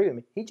disagree with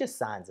me. He just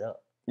signs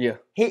up. Yeah.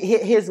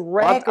 His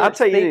record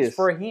speaks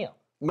for him.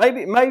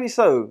 Maybe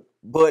so,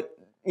 but,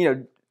 you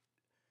know,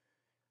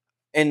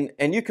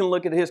 and you can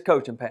look at his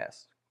coaching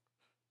past.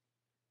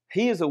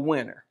 He is a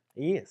winner.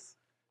 He is.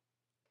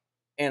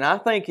 And I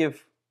think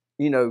if,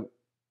 you know,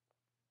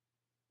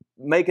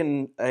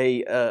 making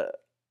a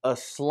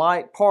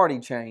slight party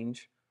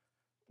change,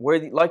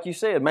 where, like you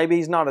said, maybe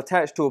he's not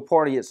attached to a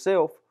party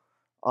itself,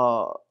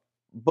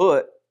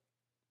 but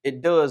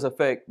it does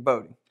affect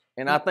voting.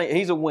 And I think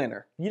he's a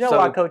winner. You know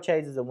why Coach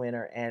Hayes is a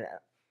winner, and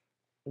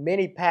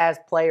many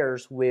past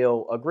players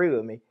will agree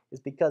with me, is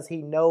because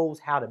he knows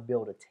how to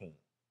build a team.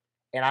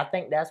 And I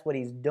think that's what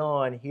he's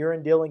done here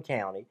in Dillon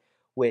County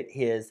with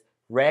his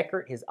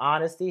record, his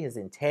honesty, his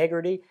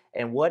integrity,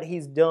 and what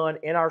he's done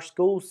in our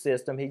school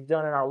system, he's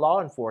done in our law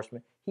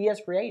enforcement. He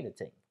has created a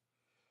team.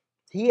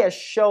 He has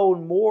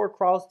shown more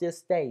across this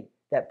state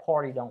that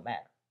party don't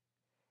matter.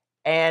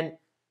 And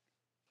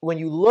when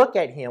you look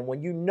at him,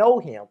 when you know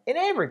him, in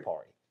every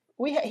party,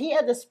 he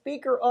had the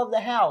Speaker of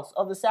the House,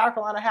 of the South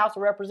Carolina House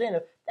of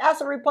Representatives,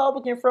 that's a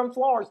Republican from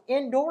Florence,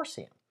 endorse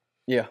him.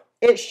 Yeah.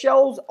 It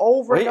shows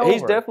over and over.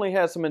 He's definitely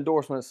had some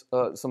endorsements,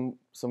 some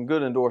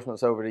good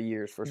endorsements over the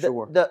years, for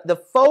sure. The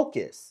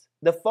focus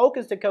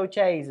to Coach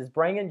Hayes is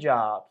bringing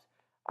jobs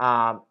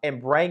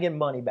and bringing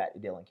money back to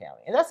Dillon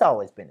County. And that's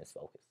always been his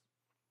focus.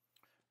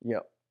 Yeah.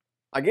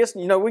 I guess,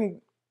 you know, we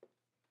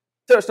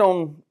touched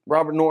on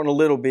Robert Norton a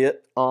little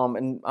bit,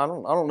 and I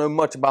don't know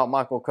much about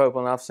Michael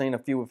Copeland. I've seen a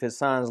few of his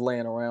signs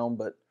laying around,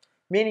 but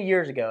many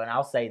years ago, and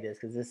I'll say this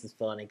because this is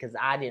funny, because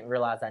I didn't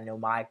realize I knew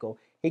Michael.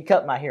 He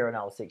cut my hair when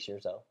I was 6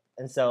 years old.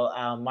 And so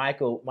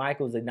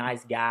Michael's a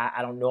nice guy.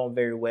 I don't know him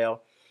very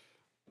well.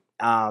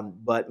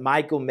 But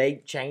Michael may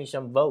change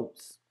some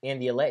votes in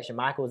the election.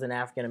 Michael's an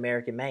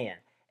African-American man.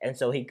 And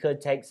so he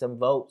could take some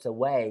votes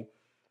away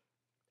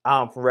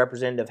from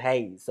Representative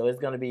Hayes. So it's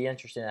going to be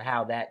interesting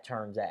how that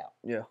turns out.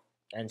 Yeah.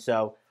 And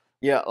so.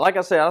 Yeah, like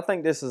I said, I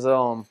think this is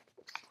I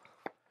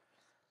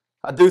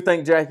do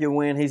think Jackie will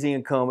win. He's the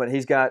incumbent.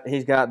 He's got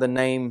the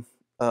name,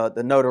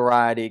 the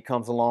notoriety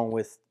comes along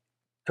with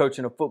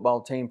coaching a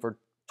football team for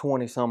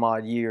 20 some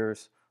odd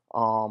years,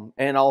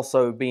 and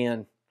also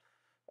being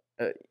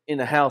in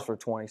the House for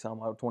 20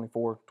 some odd,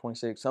 24,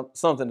 26,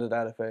 something to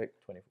that effect.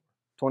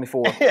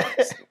 24.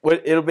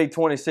 It'll be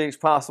 26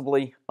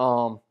 possibly.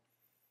 And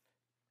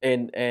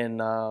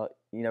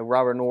you know,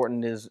 Robert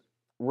Norton is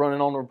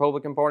running on the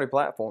Republican Party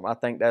platform. I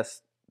think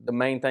that's the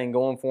main thing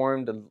going for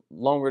him. The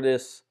longer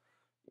this,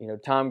 you know,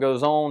 time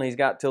goes on, he's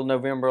got till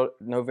November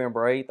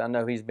 8th. I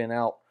know he's been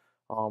out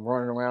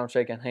running around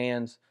shaking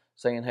hands,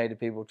 saying hey to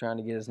people, trying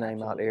to get his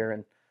name out there.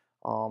 And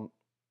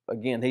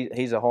again,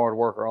 he's a hard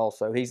worker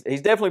also. He's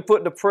definitely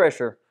putting the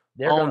pressure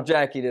on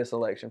Jackie this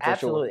election for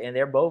absolutely, sure. And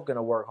they're both going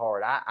to work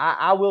hard.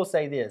 I will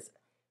say this.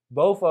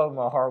 Both of them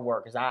are hard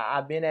workers.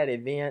 I've been at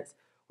events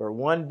where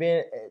one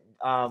been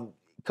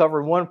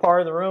covered one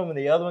part of the room and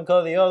the other one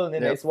covered the other, and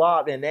then they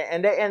swapped, and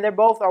they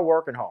both are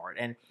working hard.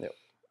 And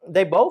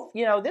they both,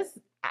 you know, this.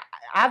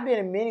 I've been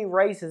in many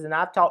races, and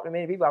I've talked to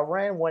many people. I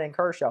ran one in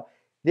Kershaw.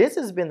 This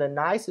has been the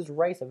nicest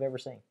race I've ever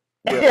seen.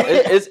 Yeah,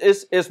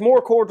 it's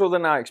more cordial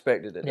than I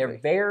expected it. They're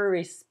very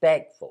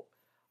respectful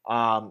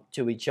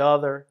to each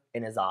other,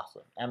 and it's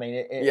awesome. I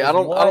mean, I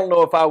don't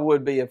know if I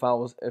would be if I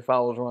was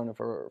running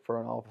for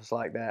an office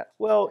like that.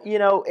 Well, you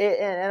know,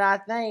 and I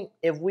think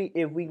if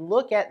we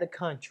look at the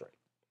country,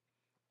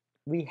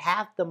 we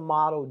have to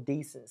model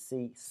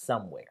decency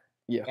somewhere.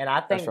 Yeah, and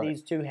I think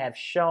these two have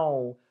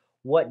shown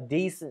what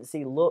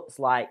decency looks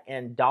like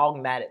in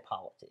dogmatic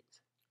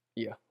politics.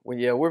 Yeah,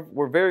 well,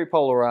 we're very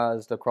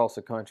polarized across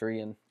the country,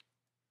 and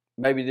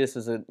maybe this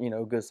is a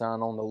good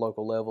sign on the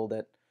local level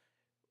that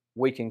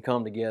we can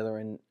come together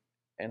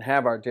and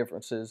have our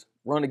differences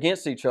run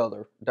against each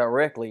other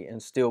directly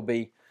and still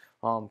be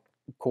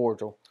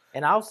cordial.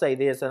 And I'll say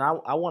this, and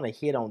I want to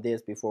hit on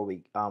this before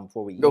we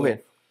go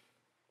ahead,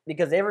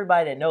 because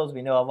everybody that knows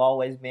me know I've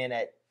always been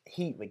at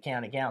heat with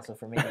county council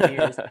for many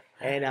years,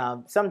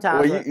 and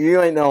sometimes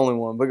you ain't the only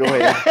one, but go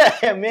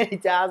ahead. Many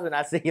times when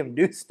I see him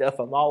do stuff,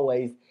 I'm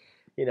always,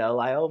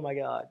 like, oh my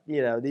God,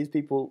 these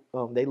people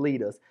they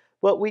lead us.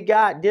 But we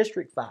got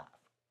District 5,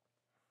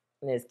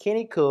 and there's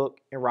Kenny Cook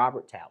and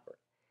Robert Talbert,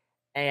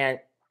 and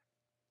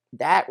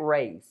that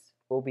race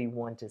will be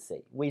one to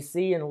see. We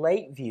see in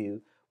Lakeview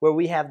where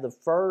we have the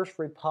first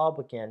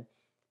Republican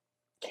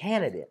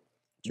candidate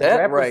to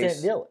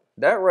represent Dillon.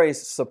 That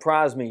race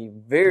surprised me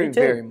very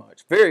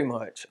much. Very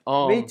much.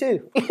 Me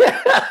too.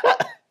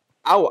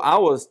 I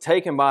was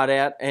taken by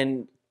that,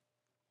 and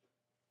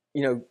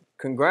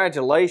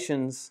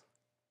congratulations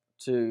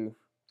to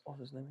what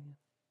was his name again?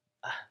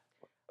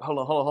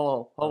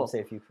 Hold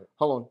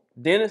on.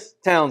 Dennis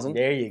Townsend.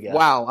 There you go.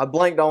 Wow, I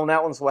blanked on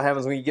that one. So what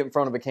happens when you get in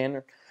front of a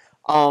candidate?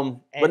 But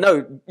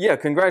no,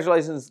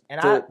 congratulations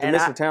to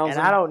Mr. Townsend.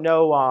 And I don't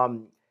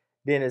know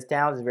Dennis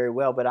Townsend very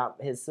well, but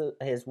his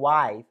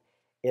wife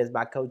is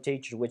my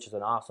co-teacher, which is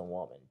an awesome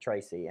woman,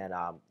 Tracy, and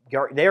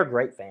they're a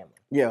great family.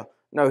 Yeah,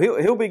 no,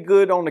 he'll be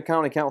good on the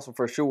county council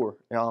for sure.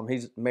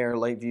 He's mayor of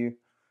Lakeview,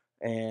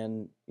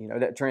 and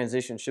that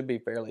transition should be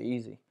fairly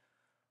easy.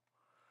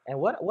 And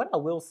what I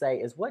will say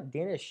is what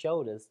Dennis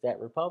showed us, that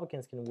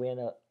Republicans can win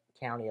a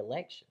county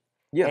election.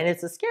 Yeah. And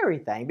it's a scary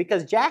thing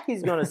because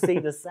Jackie's going to see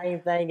the same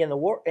thing in the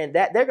war, and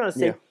that they're going to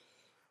see. Yeah.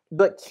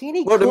 But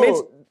Kenny Cook.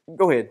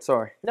 Go ahead.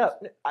 Sorry. No,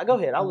 go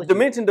ahead. I'll let you.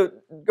 Mention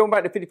going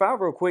back to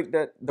 55 real quick,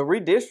 that the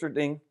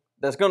redistricting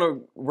that's going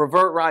to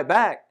revert right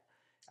back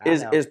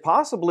is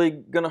possibly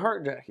going to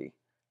hurt Jackie,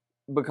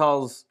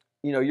 because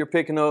you're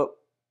picking up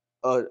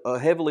a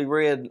heavily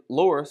red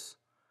Loris.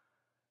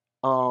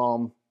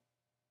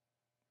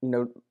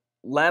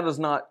 Latta's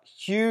not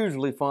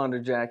hugely fond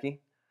of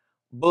Jackie,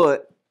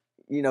 but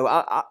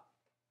I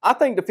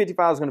think the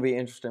 55 is going to be an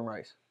interesting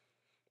race.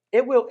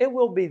 It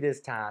will be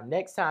this time.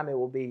 Next time it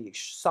will be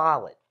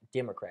solid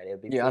Democrat. It'll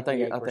be I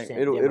think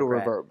it'll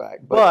revert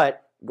back.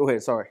 But go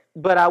ahead. Sorry.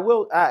 But I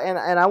will,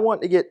 and I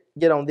want to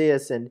get on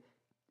this. And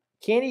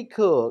Kenny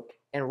Cook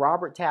and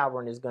Robert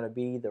Talburn is going to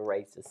be the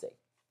race to see.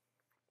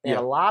 And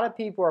a lot of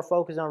people are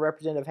focused on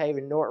Representative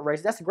Haven Norton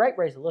race. That's a great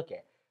race to look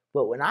at.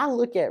 But when I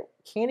look at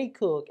Kenny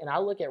Cook and I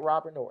look at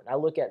Robert Norton, I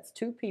look at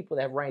two people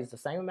that have raised the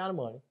same amount of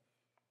money.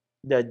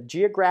 The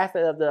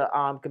geographic of the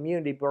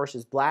community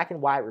versus black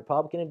and white,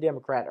 Republican and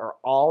Democrat are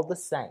all the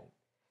same.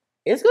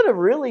 It's going to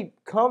really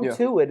come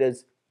to it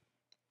as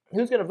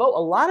who's going to vote.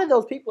 A lot of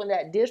those people in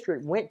that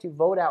district went to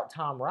vote out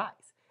Tom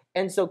Rice.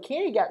 And so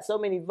Kenny got so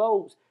many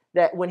votes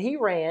that when he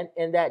ran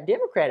in that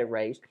Democratic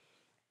race,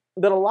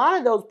 but a lot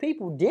of those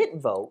people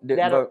didn't vote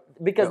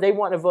because they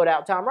want to vote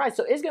out Tom Rice.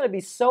 So it's going to be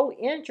so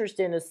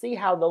interesting to see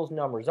how those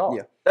numbers are.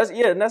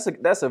 Yeah, and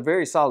that's a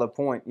very solid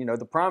point.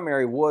 The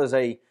primary was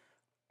a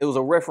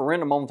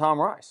referendum on Tom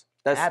Rice.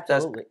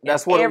 Absolutely.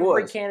 That's what it was.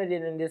 Every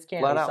candidate in this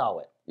county saw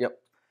it. Yep.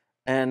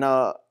 And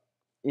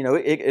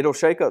it'll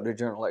shake up the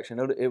general election.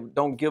 It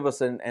don't give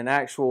us an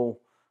actual,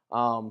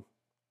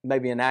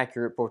 maybe an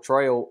accurate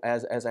portrayal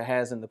as it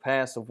has in the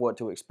past of what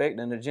to expect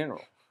in the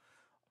general.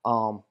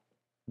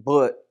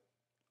 But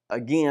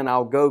again,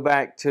 I'll go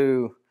back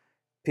to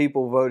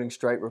people voting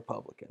straight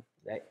Republican.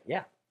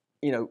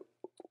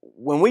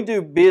 When we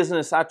do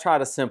business, I try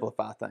to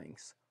simplify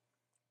things,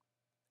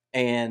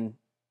 and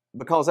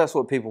because that's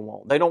what people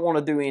want. They don't want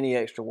to do any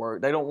extra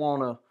work. They don't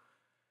want to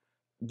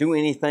do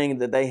anything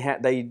that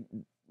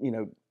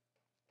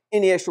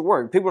any extra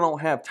work. People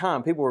don't have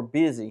time. People are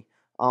busy.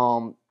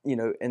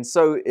 And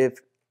so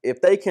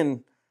if they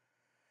can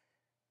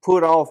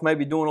put off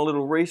maybe doing a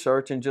little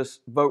research and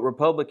just vote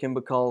Republican,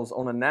 because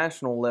on a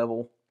national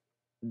level,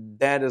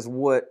 that is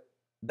what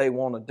they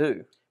want to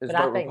do. But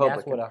I think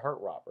that's what hurt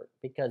Robert,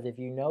 because if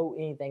you know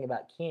anything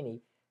about Kenny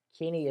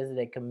is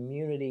a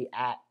community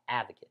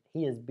advocate.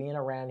 He has been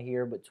around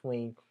here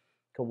between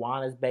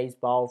Kiwanis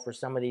baseball for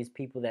some of these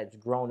people that's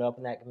grown up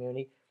in that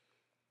community.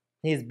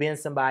 He's been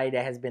somebody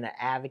that has been an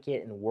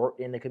advocate and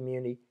worked in the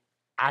community.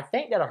 I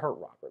think that'll hurt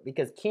Robert,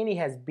 because Kenny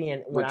has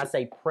been, when I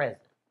say present,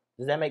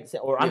 does that make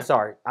sense? Or I'm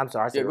sorry, I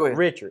said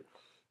Richard.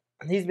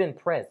 He's been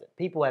present.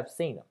 People have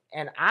seen him.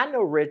 And I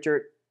know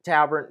Richard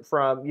Talburn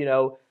from,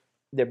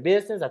 their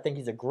business. I think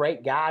he's a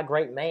great guy,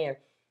 great man.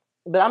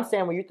 But I'm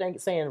saying when you're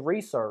saying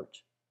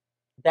research,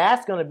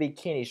 that's going to be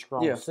Kenny's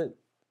strong suit,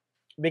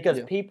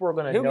 because people are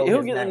going to know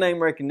he'll get the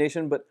name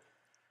recognition. But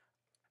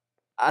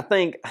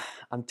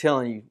I'm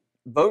telling you,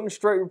 voting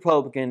straight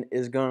Republican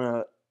is going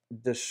to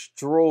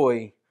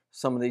destroy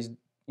some of these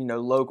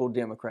local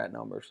Democrat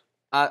numbers.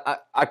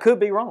 I could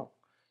be wrong.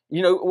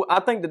 I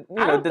think that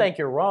I don't think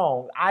you're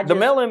wrong. The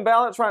mail-in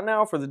ballots right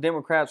now for the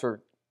Democrats are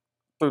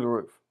through the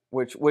roof,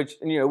 which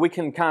we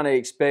can kind of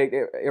expect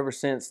ever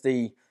since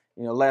the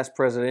last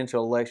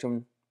presidential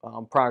election.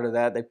 Prior to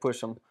that, they pushed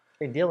them.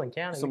 In Dillon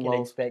County, we can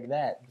expect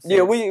that.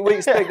 We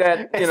expect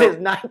that. Since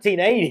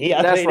 1980.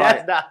 That's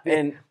right. That's not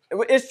and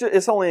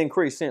it's only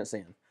increased since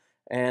then,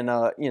 and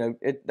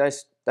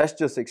that's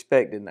just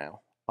expected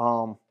now.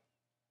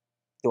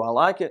 Do I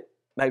like it?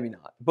 Maybe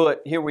not,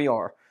 but here we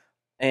are,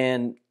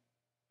 and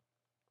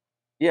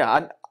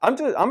I'm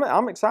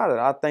excited.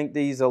 I think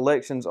these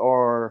elections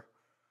are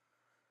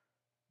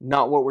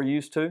not what we're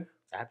used to.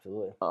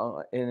 Absolutely.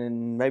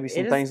 And maybe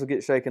some things will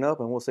get shaken up,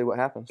 and we'll see what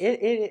happens.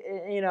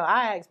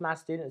 I asked my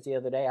students the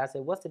other day, I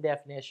said, what's the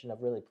definition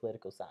of really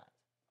political science?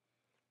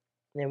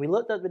 And we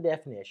looked up the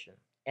definition,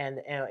 and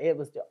it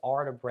was the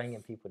art of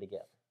bringing people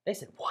together. They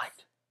said, what?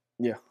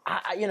 Yeah.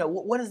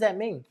 What does that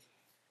mean?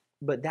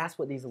 But that's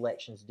what these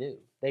elections do.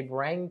 They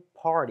bring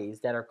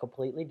parties that are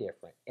completely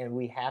different, and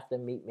we have to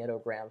meet middle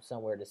ground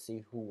somewhere to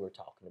see who we're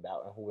talking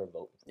about and who we're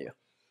voting for. Yeah.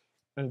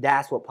 And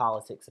that's what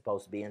politics is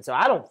supposed to be. And so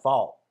I don't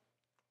fault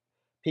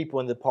people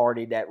in the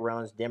party that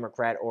runs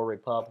Democrat or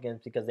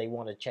Republicans because they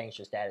want to change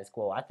the status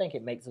quo. I think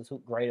it makes us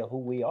greater who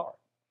we are.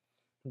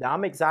 Now,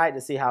 I'm excited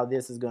to see how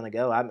this is going to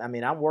go. I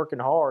mean, I'm working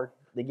hard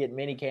to get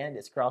many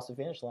candidates across the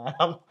finish line.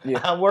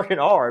 I'm working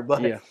hard,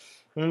 but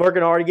I'm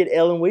working hard to get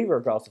Ellen Weaver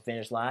across the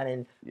finish line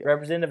and Yeah.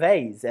 Representative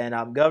Hayes and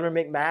Governor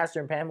McMaster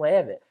and Pamela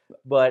Evette.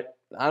 But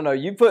I know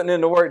you putting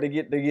in the work to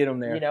get them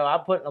there. you know, I'm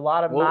putting a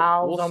lot of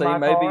miles on my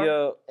maybe,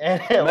 car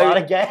and a lot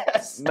of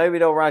gas. Maybe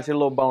they'll write you a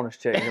little bonus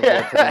check.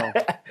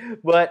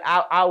 But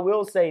I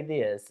will say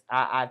this: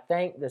 I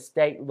think the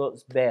state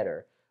looks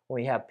better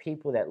when we have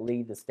people that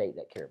lead the state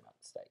that care about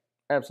the state.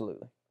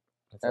 Absolutely,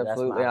 So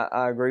absolutely.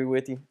 I agree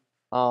with you.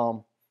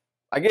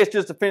 I guess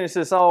just to finish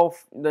this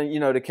off,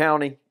 the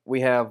county, we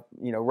have,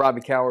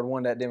 Robbie Coward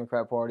won that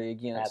Democrat Party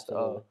against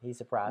He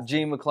surprised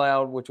G.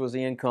 McLeod, which was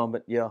the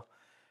incumbent. Yeah.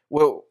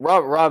 Well,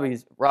 Robbie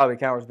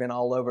Coward's been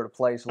all over the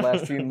place the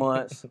last few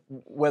months,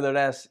 whether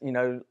that's,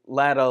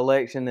 Latta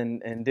election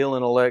and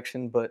Dillon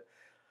election, but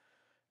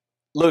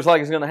looks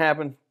like it's going to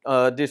happen.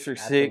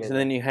 District 6, and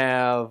then you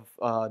have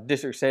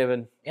District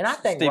 7. And I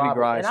think Stevie Robbie,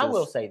 Grice and I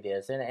will say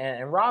this,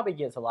 and Robbie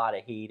gets a lot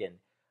of heat, and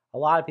a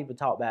lot of people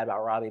talk bad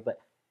about Robbie, but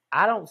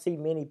I don't see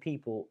many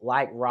people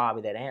like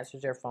Robbie that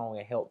answers their phone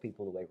and help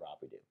people the way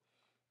Robbie do.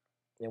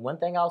 And one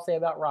thing I'll say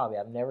about Robbie,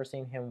 I've never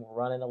seen him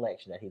run an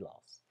election that he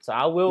lost. So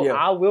I will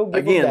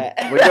give him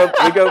that.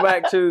 we go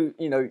back to,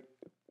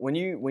 when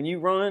you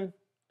run,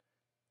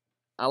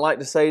 I like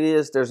to say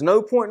this, there's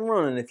no point in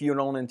running if you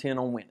don't intend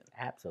on winning.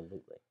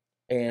 Absolutely.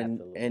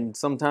 And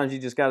sometimes you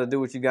just got to do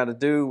what you got to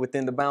do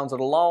within the bounds of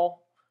the law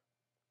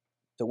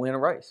to win a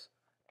race.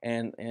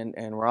 And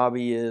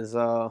Robbie is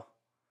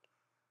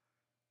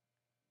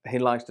he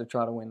likes to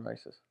try to win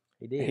races.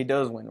 He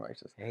does win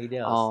races. Yeah, he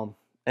does.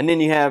 And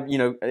then you have,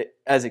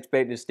 as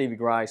expected, Stevie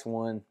Grice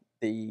won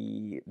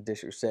the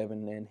District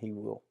 7, and he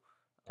will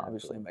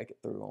obviously make it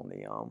through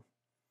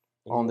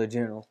on the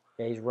general.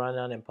 Yeah, he's running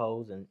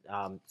unimposed, and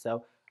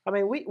so I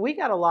mean, we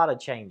got a lot of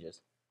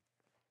changes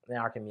in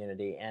our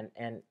community,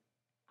 and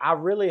I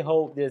really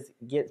hope this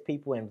gets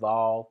people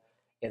involved.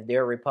 If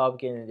they're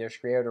Republican and they're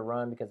scared to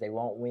run because they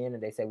won't win,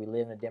 and they say we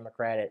live in a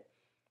Democratic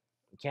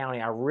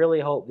county, I really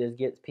hope this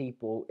gets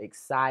people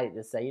excited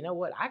to say, you know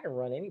what, I can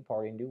run any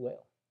party and do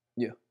well.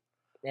 Yeah,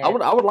 and,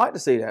 I would like to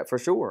see that for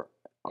sure.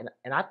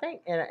 And I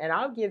think, and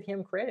I'll give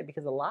him credit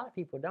because a lot of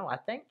people don't. I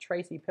think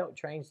Tracy Pelt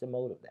changed the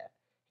mode of that.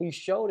 He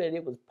showed that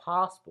it was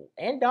possible,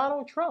 and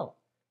Donald Trump,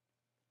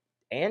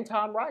 and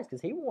Tom Rice,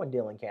 because he won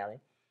Dillon County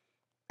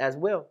as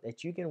well,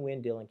 that you can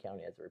win Dillon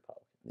County as a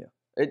Republican.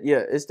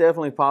 Yeah, it's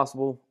definitely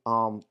possible,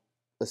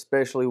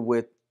 especially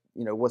with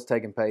what's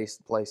taking place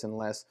in the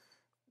last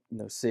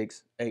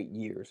 6-8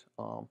 years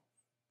on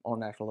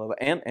national level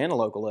and a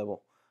local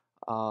level.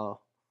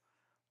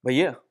 But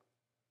yeah.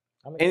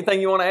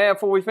 Anything you want to add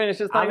before we finish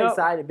this thing I'm up?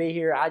 excited to be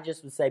here. I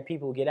just would say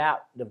people get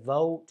out to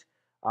vote.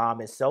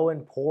 It's so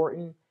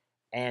important,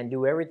 and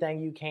do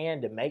everything you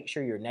can to make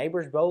sure your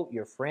neighbors vote,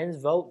 your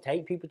friends vote,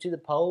 take people to the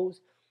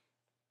polls.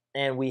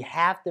 And we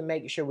have to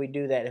make sure we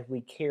do that if we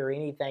care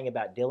anything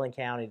about Dillon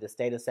County, the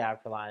state of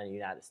South Carolina, and the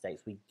United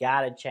States. We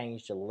got to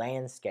change the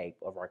landscape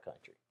of our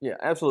country. Yeah,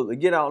 absolutely.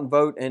 Get out and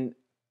vote. And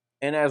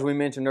as we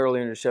mentioned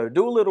earlier in the show,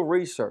 do a little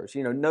research.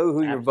 Know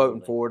who you're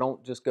voting for.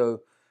 Don't just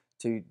go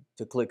to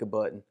click a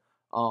button.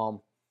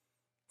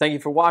 Thank you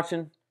for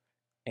watching.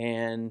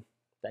 And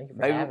thank you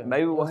for having me.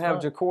 Maybe we'll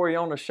have Jacorie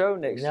on the show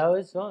next. No,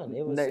 it's fun.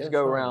 It was next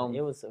go fun. around.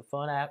 It was a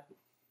fun app.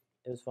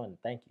 It was fun.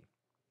 Thank you.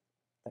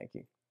 Thank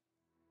you.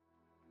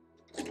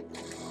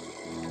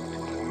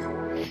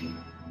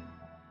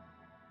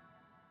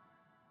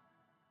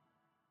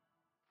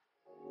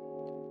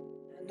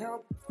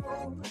 No,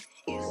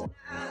 he's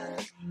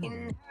not.